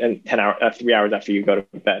after 3 hours after you go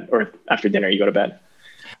to bed, or after dinner, you go to bed.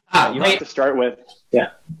 You don't have to start with,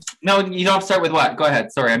 No, you don't have to start with what? Go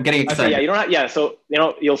ahead. Sorry, I'm getting excited. You don't have, so,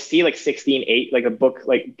 you'll see like 16-8, like a book,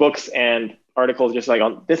 like books and articles just like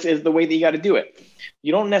on this is the way that you got to do it.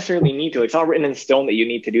 You don't necessarily need to. Like, it's not written in stone that you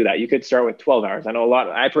need to do that. You could start with 12 hours. I know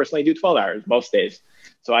I personally do 12 hours most days.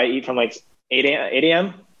 So I eat from like 8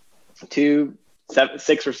 a.m. to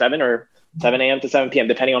 6 or 7 or 7 a.m. to 7 p.m.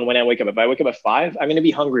 depending on when I wake up. If I wake up at 5, I'm going to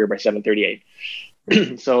be hungrier by 7:38.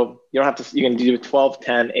 So you don't have to. You can do 12,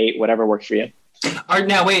 10, 8, whatever works for you.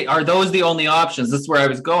 Are those the only options? This is where I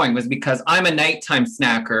was going, was because I'm a nighttime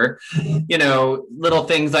snacker. Little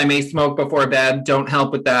things I may smoke before bed don't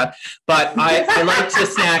help with that. But I like to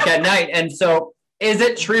snack at night. And so is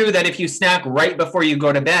it true that if you snack right before you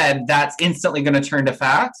go to bed, that's instantly going to turn to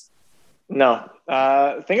fat? No.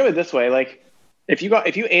 Think of it this way. Like if you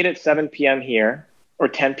ate at 7 p.m. here or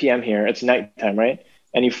 10 p.m. here, it's nighttime, right?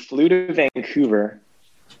 And you flew to Vancouver,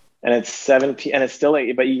 and it's 7 p.m. and it's still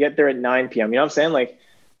 8, but you get there at 9 p.m. You know what I'm saying? Like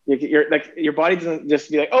you're like, your body doesn't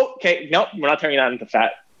just be like, oh, okay, nope, we're not turning that into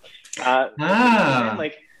fat.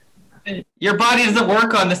 Like your body doesn't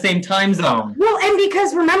work on the same time zone. Well, and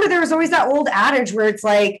because remember, there was always that old adage where it's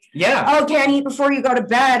like, oh, can't eat before you go to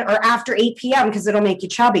bed or after 8 p.m. because it'll make you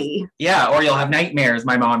chubby. Yeah, or you'll have nightmares,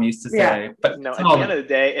 my mom used to say. Yeah. But no, at the end of the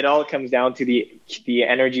day, it all comes down to the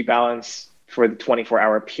energy balance for the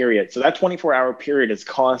 24-hour period. So that 24-hour period is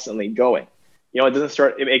constantly going. It doesn't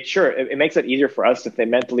start. It makes it easier for us to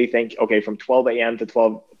mentally think, okay, from 12 a.m. to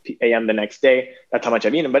 12 a.m. the next day, that's how much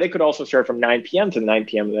I've eaten. But it could also start from 9 p.m. to 9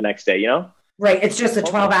 p.m. the next day, Right. It's just the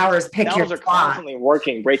 12 hours. Pick your cells are constantly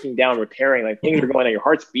working, breaking down, repairing, like things are going on, your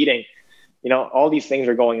heart's beating, all these things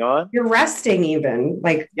are going on. You're resting even.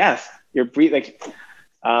 Yes, you're breathing.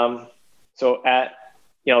 So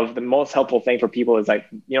the most helpful thing for people is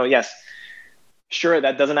yes, sure,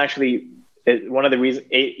 that doesn't actually, one of the reasons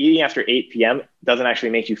eating after 8 p.m. doesn't actually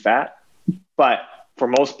make you fat, but for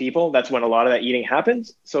most people, that's when a lot of that eating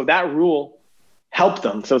happens. So that rule helped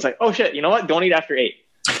them. So it's like, oh shit, you know what? Don't eat after 8.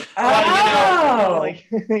 And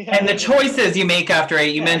the choices you make after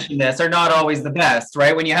 8, you mentioned this, are not always the best,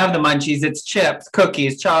 right? When you have the munchies, it's chips,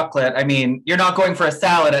 cookies, chocolate. I mean, you're not going for a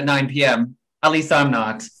salad at 9 p.m. At least I'm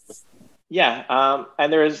not. Yeah.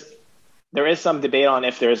 And there is some debate on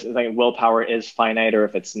if there's willpower is finite or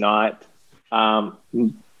if it's not.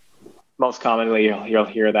 most commonly you'll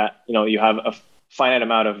hear that, you have a finite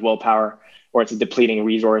amount of willpower, or it's a depleting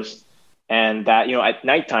resource. And that, at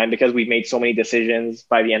nighttime, because we've made so many decisions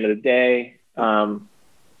by the end of the day,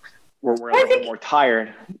 we're a little more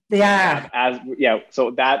tired. Yeah.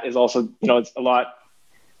 So that is also, it's a lot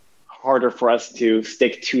harder for us to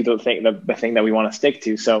stick to the thing that we want to stick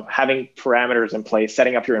to. So having parameters in place,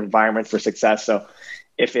 setting up your environment for success. So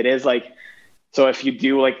if it is if you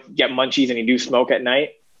do get munchies and you do smoke at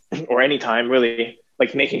night or anytime, really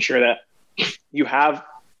making sure that you have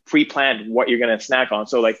pre-planned what you're going to snack on.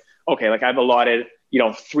 So I've allotted,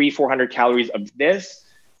 300-400 calories of this,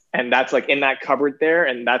 and that's in that cupboard there,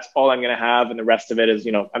 and that's all I'm going to have. And the rest of it is,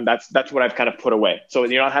 that's what I've kind of put away. So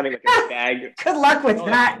you're not having a bag. Good luck with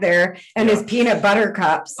that there and his peanut butter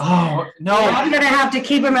cups. Oh, no. I'm going to have to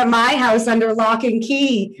keep him at my house under lock and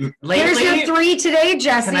key. Here's your 3 today,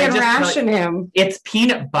 Jesse, and ration him. It's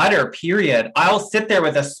peanut butter, period. I'll sit there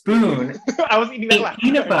with a spoon. I was eating that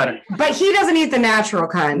peanut butter. But he doesn't eat the natural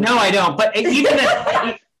kind. No, I don't. But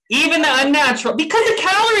even the unnatural, because the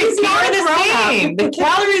calories are the same. The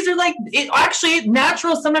calories are actually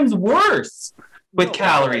natural, sometimes worse with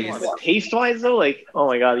calories. Taste-wise though, oh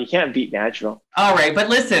my God, you can't beat natural. All right, but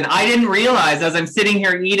listen, I didn't realize as I'm sitting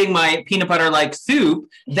here eating my peanut butter soup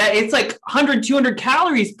that it's 100, 200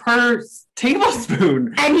 calories per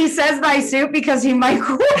tablespoon. And he says by soup because he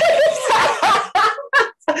microwaves.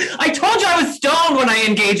 I told you I was stoned when I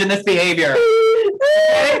engage in this behavior.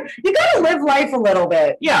 You gotta live life a little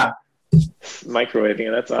bit. Yeah.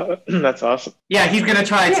 Microwaving, that's awesome. Yeah, he's gonna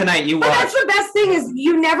try it tonight. You watch. But that's the best thing is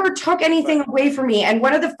you never took anything away from me. And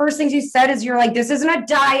one of the first things you said is you're this isn't a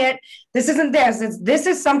diet. This isn't this. This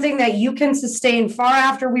is something that you can sustain far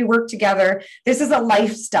after we work together. This is a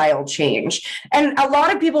lifestyle change. And a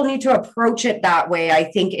lot of people need to approach it that way, I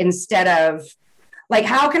think, instead of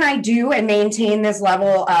how can I do and maintain this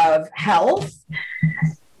level of health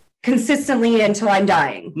consistently until I'm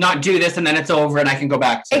dying? Not do this and then it's over and I can go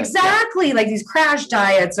back to exactly it. These crash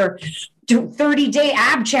diets or 30-day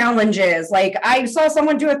ab challenges. I saw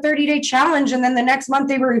someone do a 30-day challenge and then the next month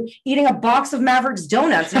they were eating a box of Mavericks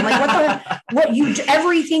donuts. And I'm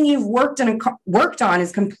everything you've worked on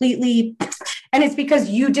is completely, and it's because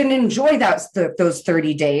you didn't enjoy those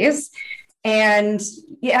 30 days. And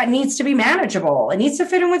it needs to be manageable. It needs to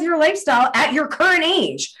fit in with your lifestyle at your current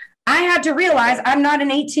age. I had to realize I'm not an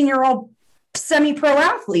 18-year-old semi-pro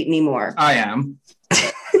athlete anymore. I am.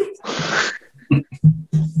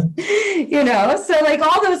 So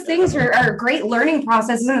all those things are great learning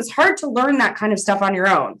processes, and it's hard to learn that kind of stuff on your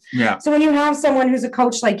own. Yeah. So when you have someone who's a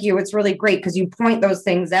coach like you, it's really great because you point those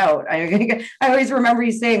things out. I always remember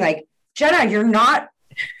you saying Jenna, you're not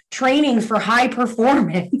training for high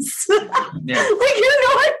performance. Yeah. You're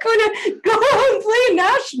not gonna go out and play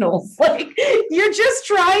nationals. You're just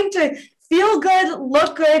trying to feel good,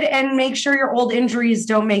 look good, and make sure your old injuries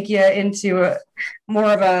don't make you into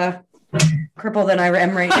more of a cripple than I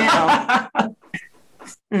am right now.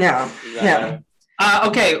 No.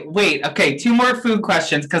 Okay, wait. Okay, 2 more food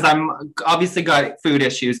questions because I'm obviously got food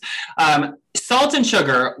issues. Salt and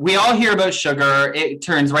sugar. We all hear about sugar. It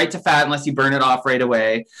turns right to fat unless you burn it off right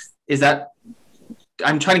away. Is that?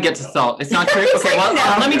 I'm trying to get to salt. It's not true. Okay, well,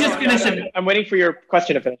 let me just finish it. I'm waiting for your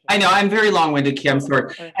question to finish. I know, I'm very long-winded, Kim,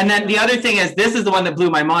 sorry. And then the other thing is, this is the one that blew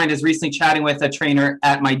my mind, is recently chatting with a trainer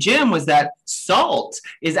at my gym, was that salt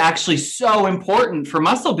is actually so important for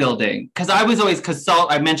muscle building. Because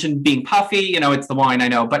salt, I mentioned being puffy, it's the wine, I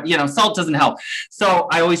know, but, salt doesn't help. So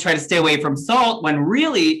I always try to stay away from salt when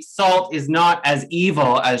really salt is not as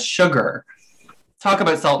evil as sugar. Talk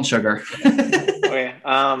about salt and sugar. Okay.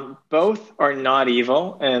 Both are not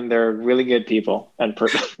evil, and they're really good people and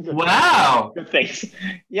wow, good things.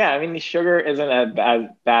 Yeah, sugar isn't as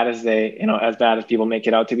bad as as bad as people make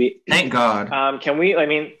it out to be. Thank God. Can we?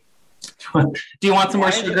 Do you want some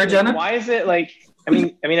more sugar, Jenna? Why is it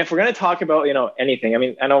if we're gonna talk about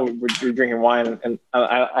anything, I know we're drinking wine, and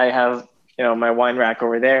I have my wine rack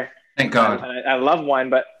over there. Thank God. I love wine,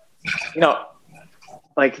 but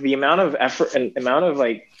the amount of effort and amount of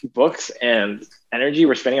books and energy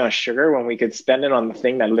we're spending on sugar when we could spend it on the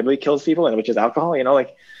thing that literally kills people, and which is alcohol, right.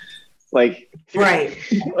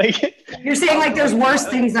 You're saying there's worse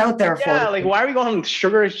things out there for you. Why are we going on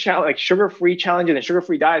sugar-free challenges and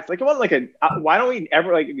sugar-free diets? Why don't we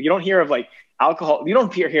ever you don't hear of alcohol, you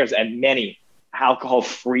don't hear of many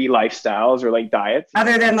alcohol-free lifestyles or diets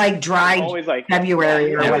other than dry always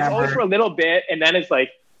February or whatever. It's always for a little bit, and then it's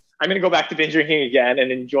I'm going to go back to binge drinking again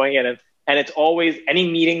and enjoying it. And it's always any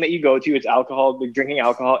meeting that you go to, it's alcohol, drinking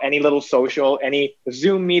alcohol, any little social, any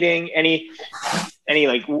Zoom meeting, any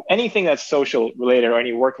anything that's social related or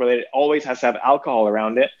any work related always has to have alcohol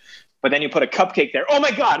around it. But then you put a cupcake there. Oh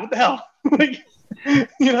my God, what the hell? Like,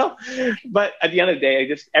 you know, but at the end of the day,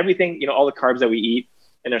 just everything, you know, all the carbs that we eat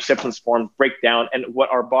in their simplest form break down. And what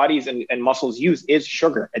our bodies and muscles use is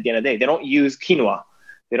sugar at the end of the day. They don't use quinoa.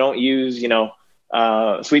 They don't use, you know,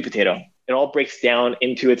 sweet potato. It all breaks down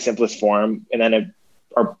into its simplest form. And then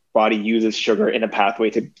our body uses sugar in a pathway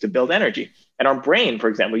to build energy. And our brain, for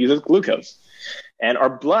example, uses glucose. And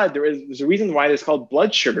our blood, there's a reason why it's called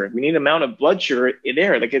blood sugar. We need an amount of blood sugar in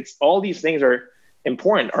there. Like it's all these things are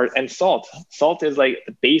important. And salt is like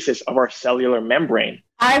the basis of our cellular membrane.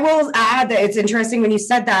 I will add that it's interesting when you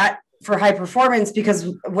said that for high performance,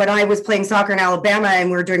 because when I was playing soccer in Alabama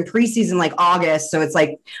and we were doing preseason like August, so it's like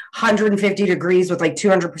 150 degrees with like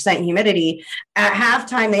 200% humidity, at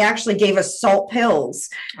halftime they actually gave us salt pills.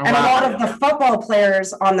 A lot of the football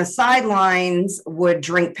players on the sidelines would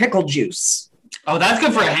drink pickle juice. Oh, that's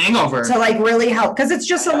good for a hangover. To like really help, because it's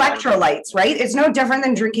just electrolytes, right? It's no different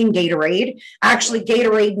than drinking Gatorade. Actually,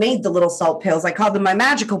 Gatorade made the little salt pills. I called them my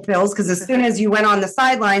magical pills because as soon as you went on the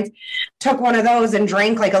sidelines, took one of those and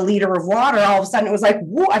drank like a liter of water, all of a sudden it was like,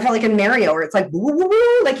 woo, I felt like in Mario, where it's like, woo, woo,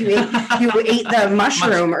 woo, like you ate the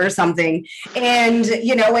mushroom or something. And,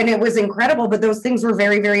 you know, and it was incredible, but those things were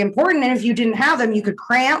very, very important. And if you didn't have them, you could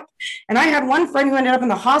cramp. And I had one friend who ended up in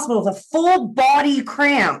the hospital with a full body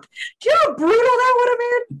cramp. Do you know how brutal that would have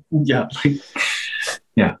been? Yeah.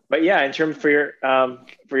 Yeah. But yeah, in terms for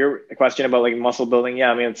your question about like muscle building,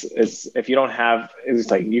 yeah, I mean, it's if you don't have,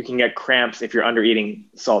 it's like you can get cramps if you're under eating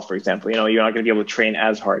salt, for example. You know, you're not going to be able to train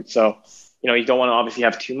as hard. So, you know, you don't want to obviously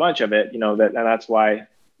have too much of it. You know, and that's why,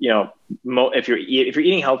 you know, if you're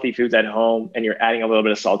eating healthy foods at home and you're adding a little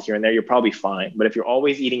bit of salt here and there, you're probably fine. But if you're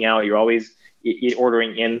always eating out, you're always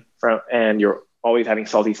ordering in from, and you're always having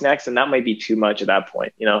salty snacks, and that might be too much at that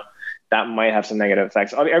point. You know, that might have some negative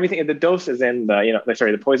effects. Everything, the dose is in the, you know,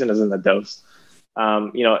 the poison is in the dose.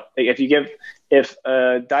 You know, if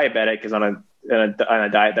a diabetic is on a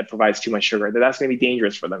diet that provides too much sugar, that's going to be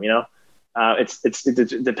dangerous for them. You know,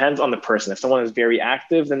 it depends on the person. If someone is very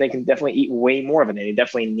active, then they can definitely eat way more of it. And they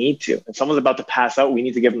definitely need to. If someone's about to pass out, we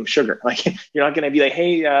need to give them sugar. Like, you're not going to be like,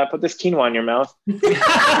 hey, put this quinoa in your mouth.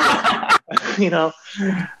 You know.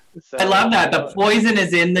 So, I love that. The poison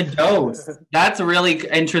is in the dose. That's a really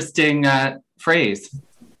interesting phrase.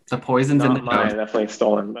 The poison's in the dose. Definitely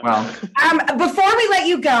stolen. But. Well, before we let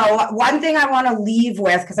you go, one thing I want to leave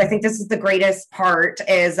with, because I think this is the greatest part,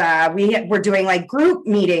 is we're doing like group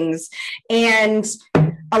meetings, and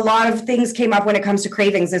a lot of things came up when it comes to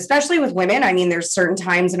cravings, especially with women. I mean, there's certain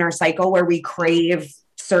times in our cycle where we crave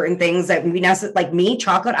certain things that we like me,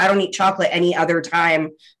 chocolate. I don't eat chocolate any other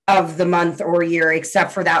time of the month or year,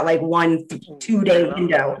 except for that like 1-2 day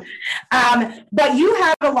window. But you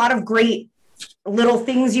have a lot of great little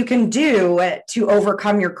things you can do to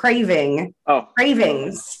overcome your cravings.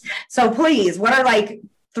 So please, what are like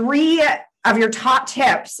 3 of your top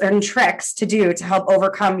tips and tricks to do to help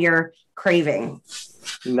overcome your craving?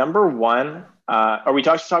 Number 1, are we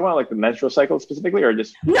talking about like the menstrual cycle specifically, or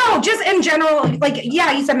just? No, just in general. Like,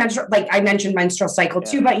 yeah, you said menstrual, like I mentioned menstrual cycle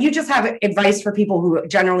too, but you just have advice for people who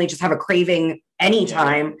generally just have a craving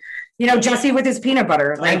anytime. Yeah. You know, Jesse with his peanut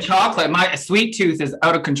butter. Like, and chocolate. My sweet tooth is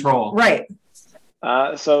out of control. Right.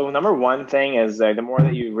 So number 1 thing is the more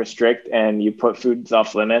that you restrict and you put foods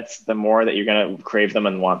off limits, the more that you're going to crave them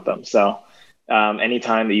and want them. So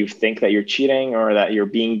anytime that you think that you're cheating or that you're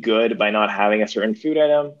being good by not having a certain food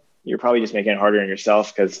item, you're probably just making it harder on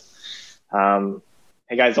yourself because,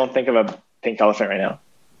 hey guys, don't think of a pink elephant right now.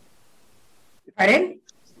 Pardon?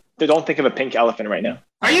 Don't think of a pink elephant right now.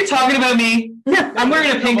 Are you talking about me? I'm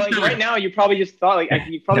wearing a pink shirt. Right now, you probably just thought, like,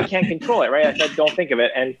 you probably can't control it, right? I said, don't think of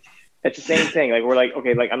it. And it's the same thing. Like, we're like,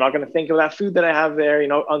 okay, like, I'm not going to think of that food that I have there, you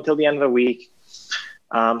know, until the end of the week.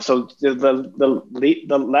 So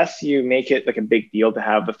the less you make it like a big deal to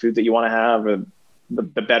have the food that you want to have, or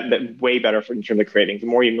the way better in terms of craving. The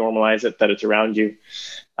more you normalize it, that it's around you.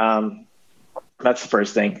 That's the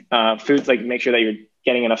first thing. Foods, like, make sure that you're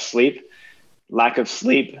getting enough sleep. Lack of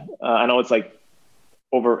sleep. I know it's like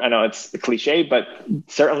I know it's a cliche, but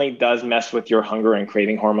certainly does mess with your hunger and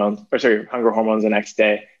craving hormones, hunger hormones the next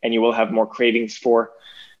day. And you will have more cravings for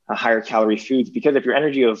higher calorie foods, because if your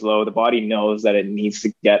energy is low, the body knows that it needs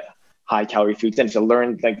to get high calorie foods in. It's a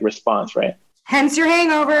learned like response, right? Hence your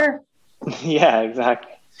hangover. Yeah,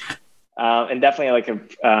 exactly. And definitely like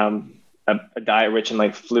a diet rich in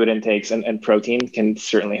like fluid intakes and protein can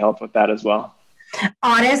certainly help with that as well.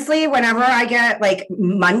 Honestly, whenever I get like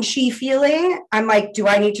munchy feeling, I'm like, do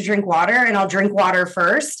I need to drink water? And I'll drink water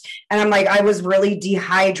first. And I'm like, I was really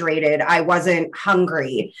dehydrated. I wasn't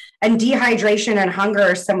hungry. And dehydration and hunger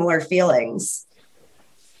are similar feelings.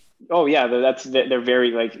 Oh yeah, they're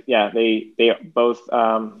very like, yeah, they both,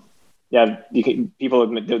 people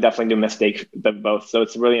definitely do mistake them both. So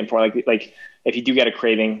it's really important. Like if you do get a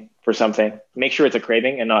craving for something, make sure it's a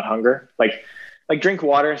craving and not hunger. Like drink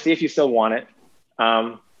water, see if you still want it.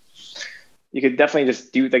 You could definitely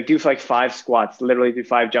just do 5 squats, literally do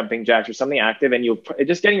 5 jumping jacks or something active, and you'll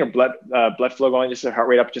just getting your blood flow going, just your heart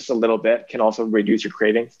rate up just a little bit can also reduce your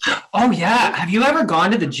cravings. Oh yeah. Have you ever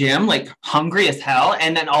gone to the gym like hungry as hell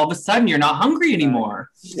and then all of a sudden you're not hungry anymore?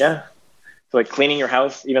 Yeah. So like cleaning your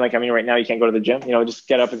house, even like, I mean, right now you can't go to the gym, just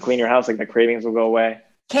get up and clean your house. Like the cravings will go away.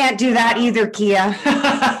 Can't do that either, Kia.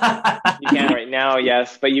 You can right now,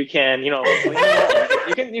 yes, but you can, you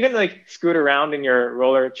can like scoot around in your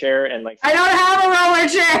roller chair and like. I don't have a roller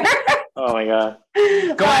chair. Oh my God.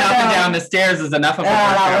 Going up and down the stairs is enough of a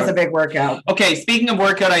workout. That was a big workout. Okay, speaking of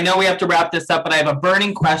workout, I know we have to wrap this up, but I have a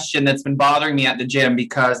burning question that's been bothering me at the gym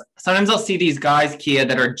because sometimes I'll see these guys, Kia,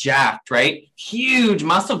 that are jacked, right? Huge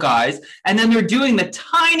muscle guys. And then they're doing the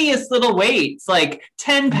tiniest little weights, like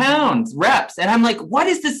 10 pounds reps. And I'm like, what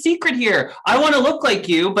is the secret here? I want to look like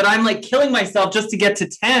you, but I'm like killing myself just to get to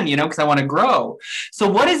 10, because I want to grow. So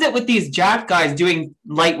what is it with these jacked guys doing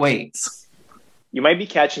light weights? You might be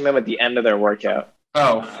catching them at the end of their workout.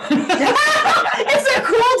 Oh. It's a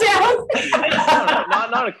cool down. No,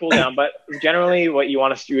 not a cool down, but generally what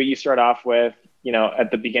you start off with,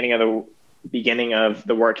 at the beginning of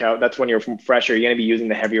the workout, that's when you're fresher, you're going to be using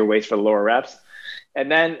the heavier weights for the lower reps.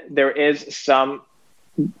 And then there is some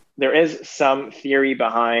theory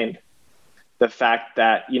behind the fact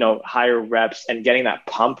that, higher reps and getting that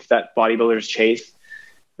pump that bodybuilders chase,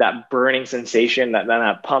 that burning sensation,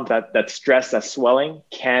 that pump, that stress, that swelling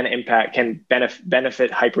can benefit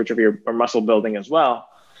hypertrophy or muscle building as well.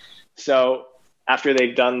 So after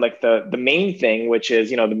they've done like the main thing, which is,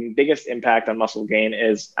 the biggest impact on muscle gain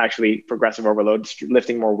is actually progressive overload,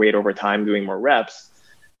 lifting more weight over time, doing more reps.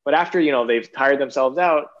 But after, they've tired themselves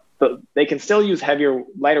out, they can still use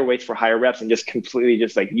lighter weights for higher reps and just completely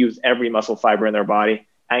just like use every muscle fiber in their body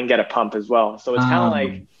and get a pump as well. So it's kind of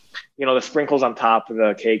like, the sprinkles on top of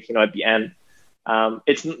the cake, at the end.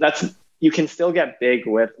 You can still get big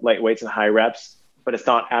with light weights and high reps, but it's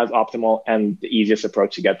not as optimal and the easiest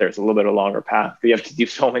approach to get there. It's a little bit of a longer path. You have to do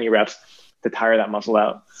so many reps to tire that muscle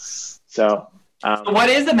out. So what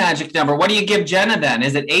is the magic number? What do you give Jenna then?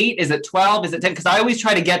 Is it 8? Is it 12? Is it 10? Because I always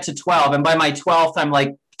try to get to 12, and by my 12th, I'm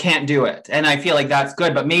like, can't do it. And I feel like that's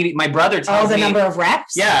good. But maybe my brother tells me. Oh, the number of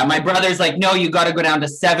reps? Yeah, my brother's like, no, you got to go down to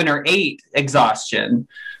 7 or 8 exhaustion.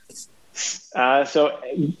 So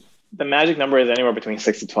the magic number is anywhere between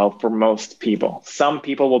 6 to 12 for most people. Some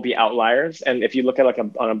people will be outliers. And if you look at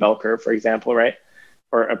on a bell curve, for example, right?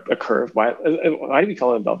 Or a curve. Why do we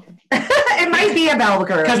call it a bell curve? It might be a bell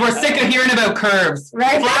curve. Because we're sick of hearing about curves.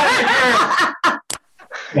 Right?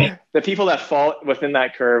 The people that fall within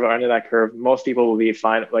that curve or under that curve, most people will be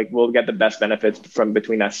fine. Like will get the best benefits from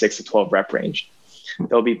between that 6 to 12 rep range.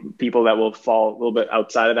 There'll be people that will fall a little bit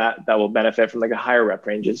outside of that will benefit from like the higher rep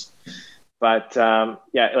ranges. But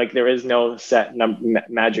like there is no set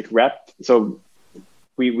magic rep. So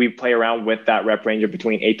we play around with that rep range of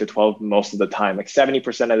between 8 to 12 most of the time. Like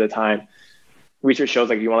 70% of the time, research shows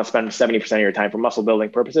like you want to spend 70% of your time for muscle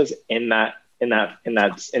building purposes in that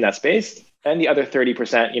space. And the other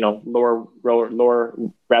 30%, lower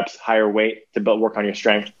reps, higher weight to work on your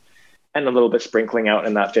strength, and a little bit sprinkling out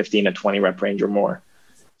in that 15 to 20 rep range or more.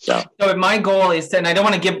 So if my goal is to, and I don't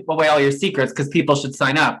want to give away all your secrets because people should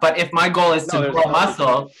sign up, but if my goal is to grow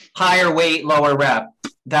muscle, higher weight, lower rep,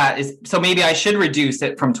 so maybe I should reduce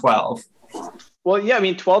it from 12. Well, yeah, I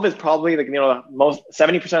mean, 12 is probably like, most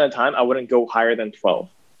 70% of the time, I wouldn't go higher than 12.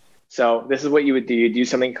 So this is what you would do. You do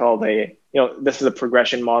something called this is a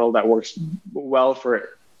progression model that works well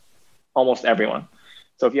for almost everyone.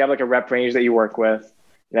 So if you have like a rep range that you work with,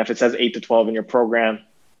 if it says 8 to 12 in your program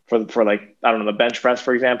for like, I don't know, the bench press,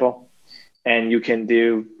 for example, and you can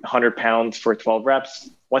do 100 pounds for 12 reps.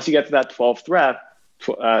 Once you get to that 12th rep,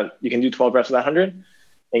 you can do 12 reps with 100,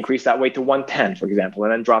 increase that weight to 110, for example,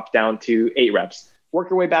 and then drop down to 8 reps. Work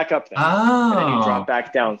your way back up then. Oh. And then you drop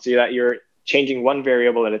back down so that you're changing one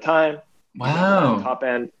variable at a time. Wow. Top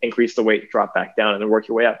end, increase the weight, drop back down, and then work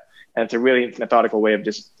your way up. And it's a really methodical way of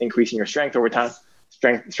just increasing your strength over time.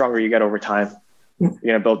 Stronger you get over time, you're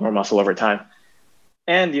going to build more muscle over time.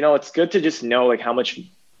 And, it's good to just know like how much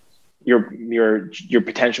your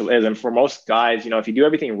potential is. And for most guys, if you do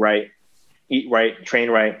everything right, eat right, train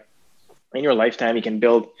right, in your lifetime, you can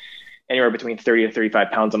build anywhere between 30 to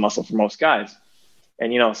 35 pounds of muscle for most guys.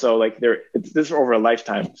 And, so like this is over a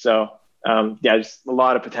lifetime. So just a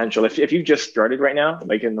lot of potential. If you just started right now,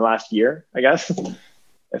 like in the last year, I guess,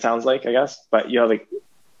 it sounds like, but you have like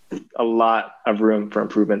a lot of room for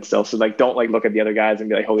improvement still. So like, don't like look at the other guys and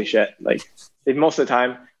be like, holy shit. Like most of the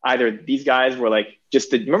time, either these guys were like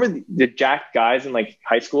remember the jacked guys in like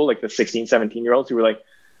high school, like the 16, 17-year-olds who were like,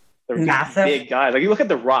 massive big guys. Like you look at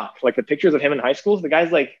The Rock, like the pictures of him in high school, the guy's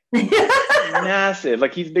like massive.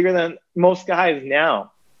 Like he's bigger than most guys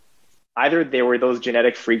now. Either they were those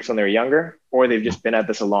genetic freaks when they were younger, or they've just been at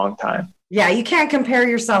this a long time. Yeah, you can't compare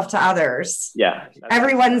yourself to others. Yeah.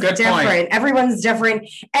 Everyone's different. Point. Everyone's different.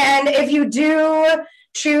 And if you do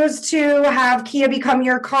choose to have Kia become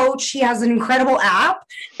your coach, he has an incredible app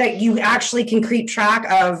that you actually can keep track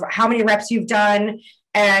of how many reps you've done.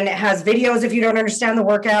 And it has videos if you don't understand the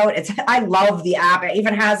workout. I love the app. It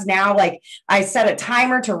even has now, like I set a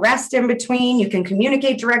timer to rest in between. You can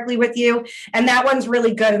communicate directly with you. And that one's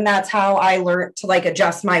really good. And that's how I learned to like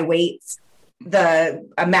adjust my weights, the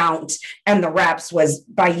amount and the reps was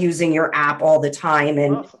by using your app all the time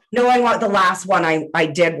and knowing what the last one I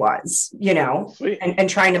did was, and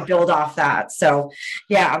trying to build off that. So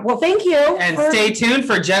yeah, well, thank you. And stay tuned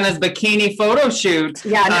for Jenna's bikini photo shoot.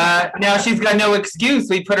 Yeah. Now she's got no excuse.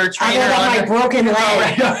 We put her trainer on my broken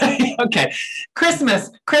leg. Right. Okay.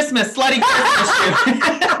 Christmas, slutty Christmas shoot.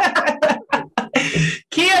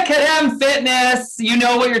 Kia Kadem Fitness, you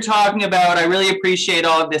know what you're talking about. I really appreciate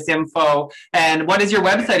all of this info. And what is your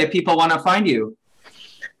website if people want to find you?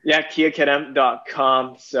 Yeah,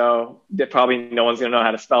 kiakadem.com. So probably no one's going to know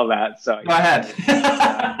how to spell that. So go ahead.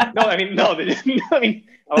 I'm going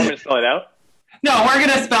to spell it out. No, we're going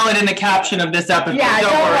to spell it in the caption of this episode. Yeah,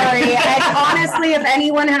 don't worry. And honestly, if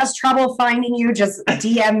anyone has trouble finding you, just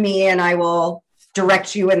DM me and I will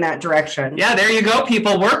direct you in that direction. Yeah, there you go,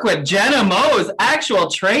 people. Work with Jenna Mose, actual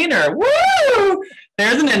trainer. Woo!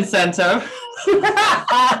 There's an incentive.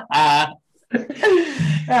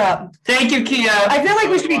 Thank you, Kia. I feel like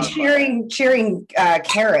we should be cheering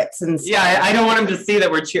carrots and stuff. Yeah, I don't want him to see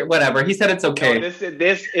that we're cheering. Whatever. He said it's okay. No,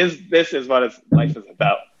 this is what life is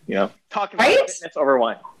about. Talking about fitness over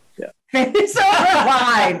wine. Yeah. Fitness over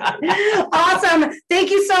wine. Awesome.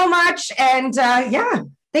 Thank you so much. And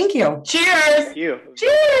thank you. Cheers. Thank you.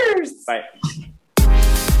 Cheers. Bye.